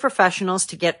skilled professionals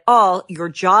to get all your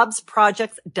jobs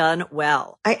projects done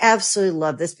well. I absolutely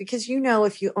love this because, you know,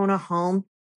 if you own a home,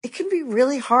 it can be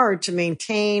really hard to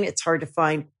maintain. It's hard to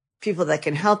find people that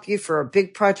can help you for a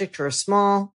big project or a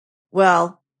small.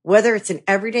 Well, whether it's in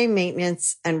everyday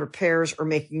maintenance and repairs or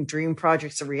making dream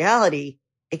projects a reality,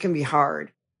 it can be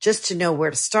hard just to know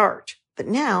where to start. But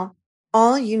now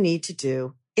all you need to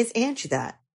do is Angie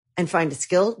that and find a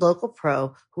skilled local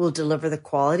pro who will deliver the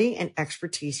quality and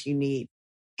expertise you need.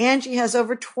 Angie has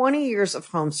over 20 years of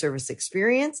home service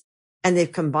experience, and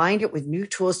they've combined it with new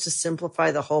tools to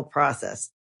simplify the whole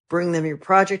process. Bring them your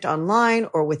project online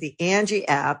or with the Angie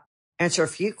app, answer a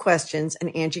few questions,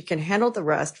 and Angie can handle the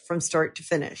rest from start to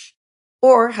finish.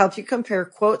 Or help you compare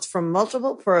quotes from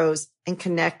multiple pros and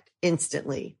connect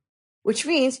instantly, which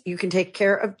means you can take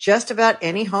care of just about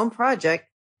any home project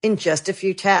in just a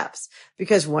few taps.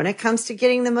 Because when it comes to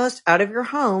getting the most out of your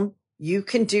home, you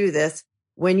can do this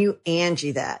when you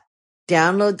Angie that.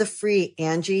 Download the free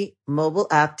Angie mobile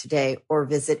app today or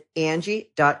visit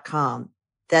Angie.com.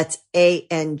 That's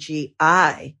ANGI.com.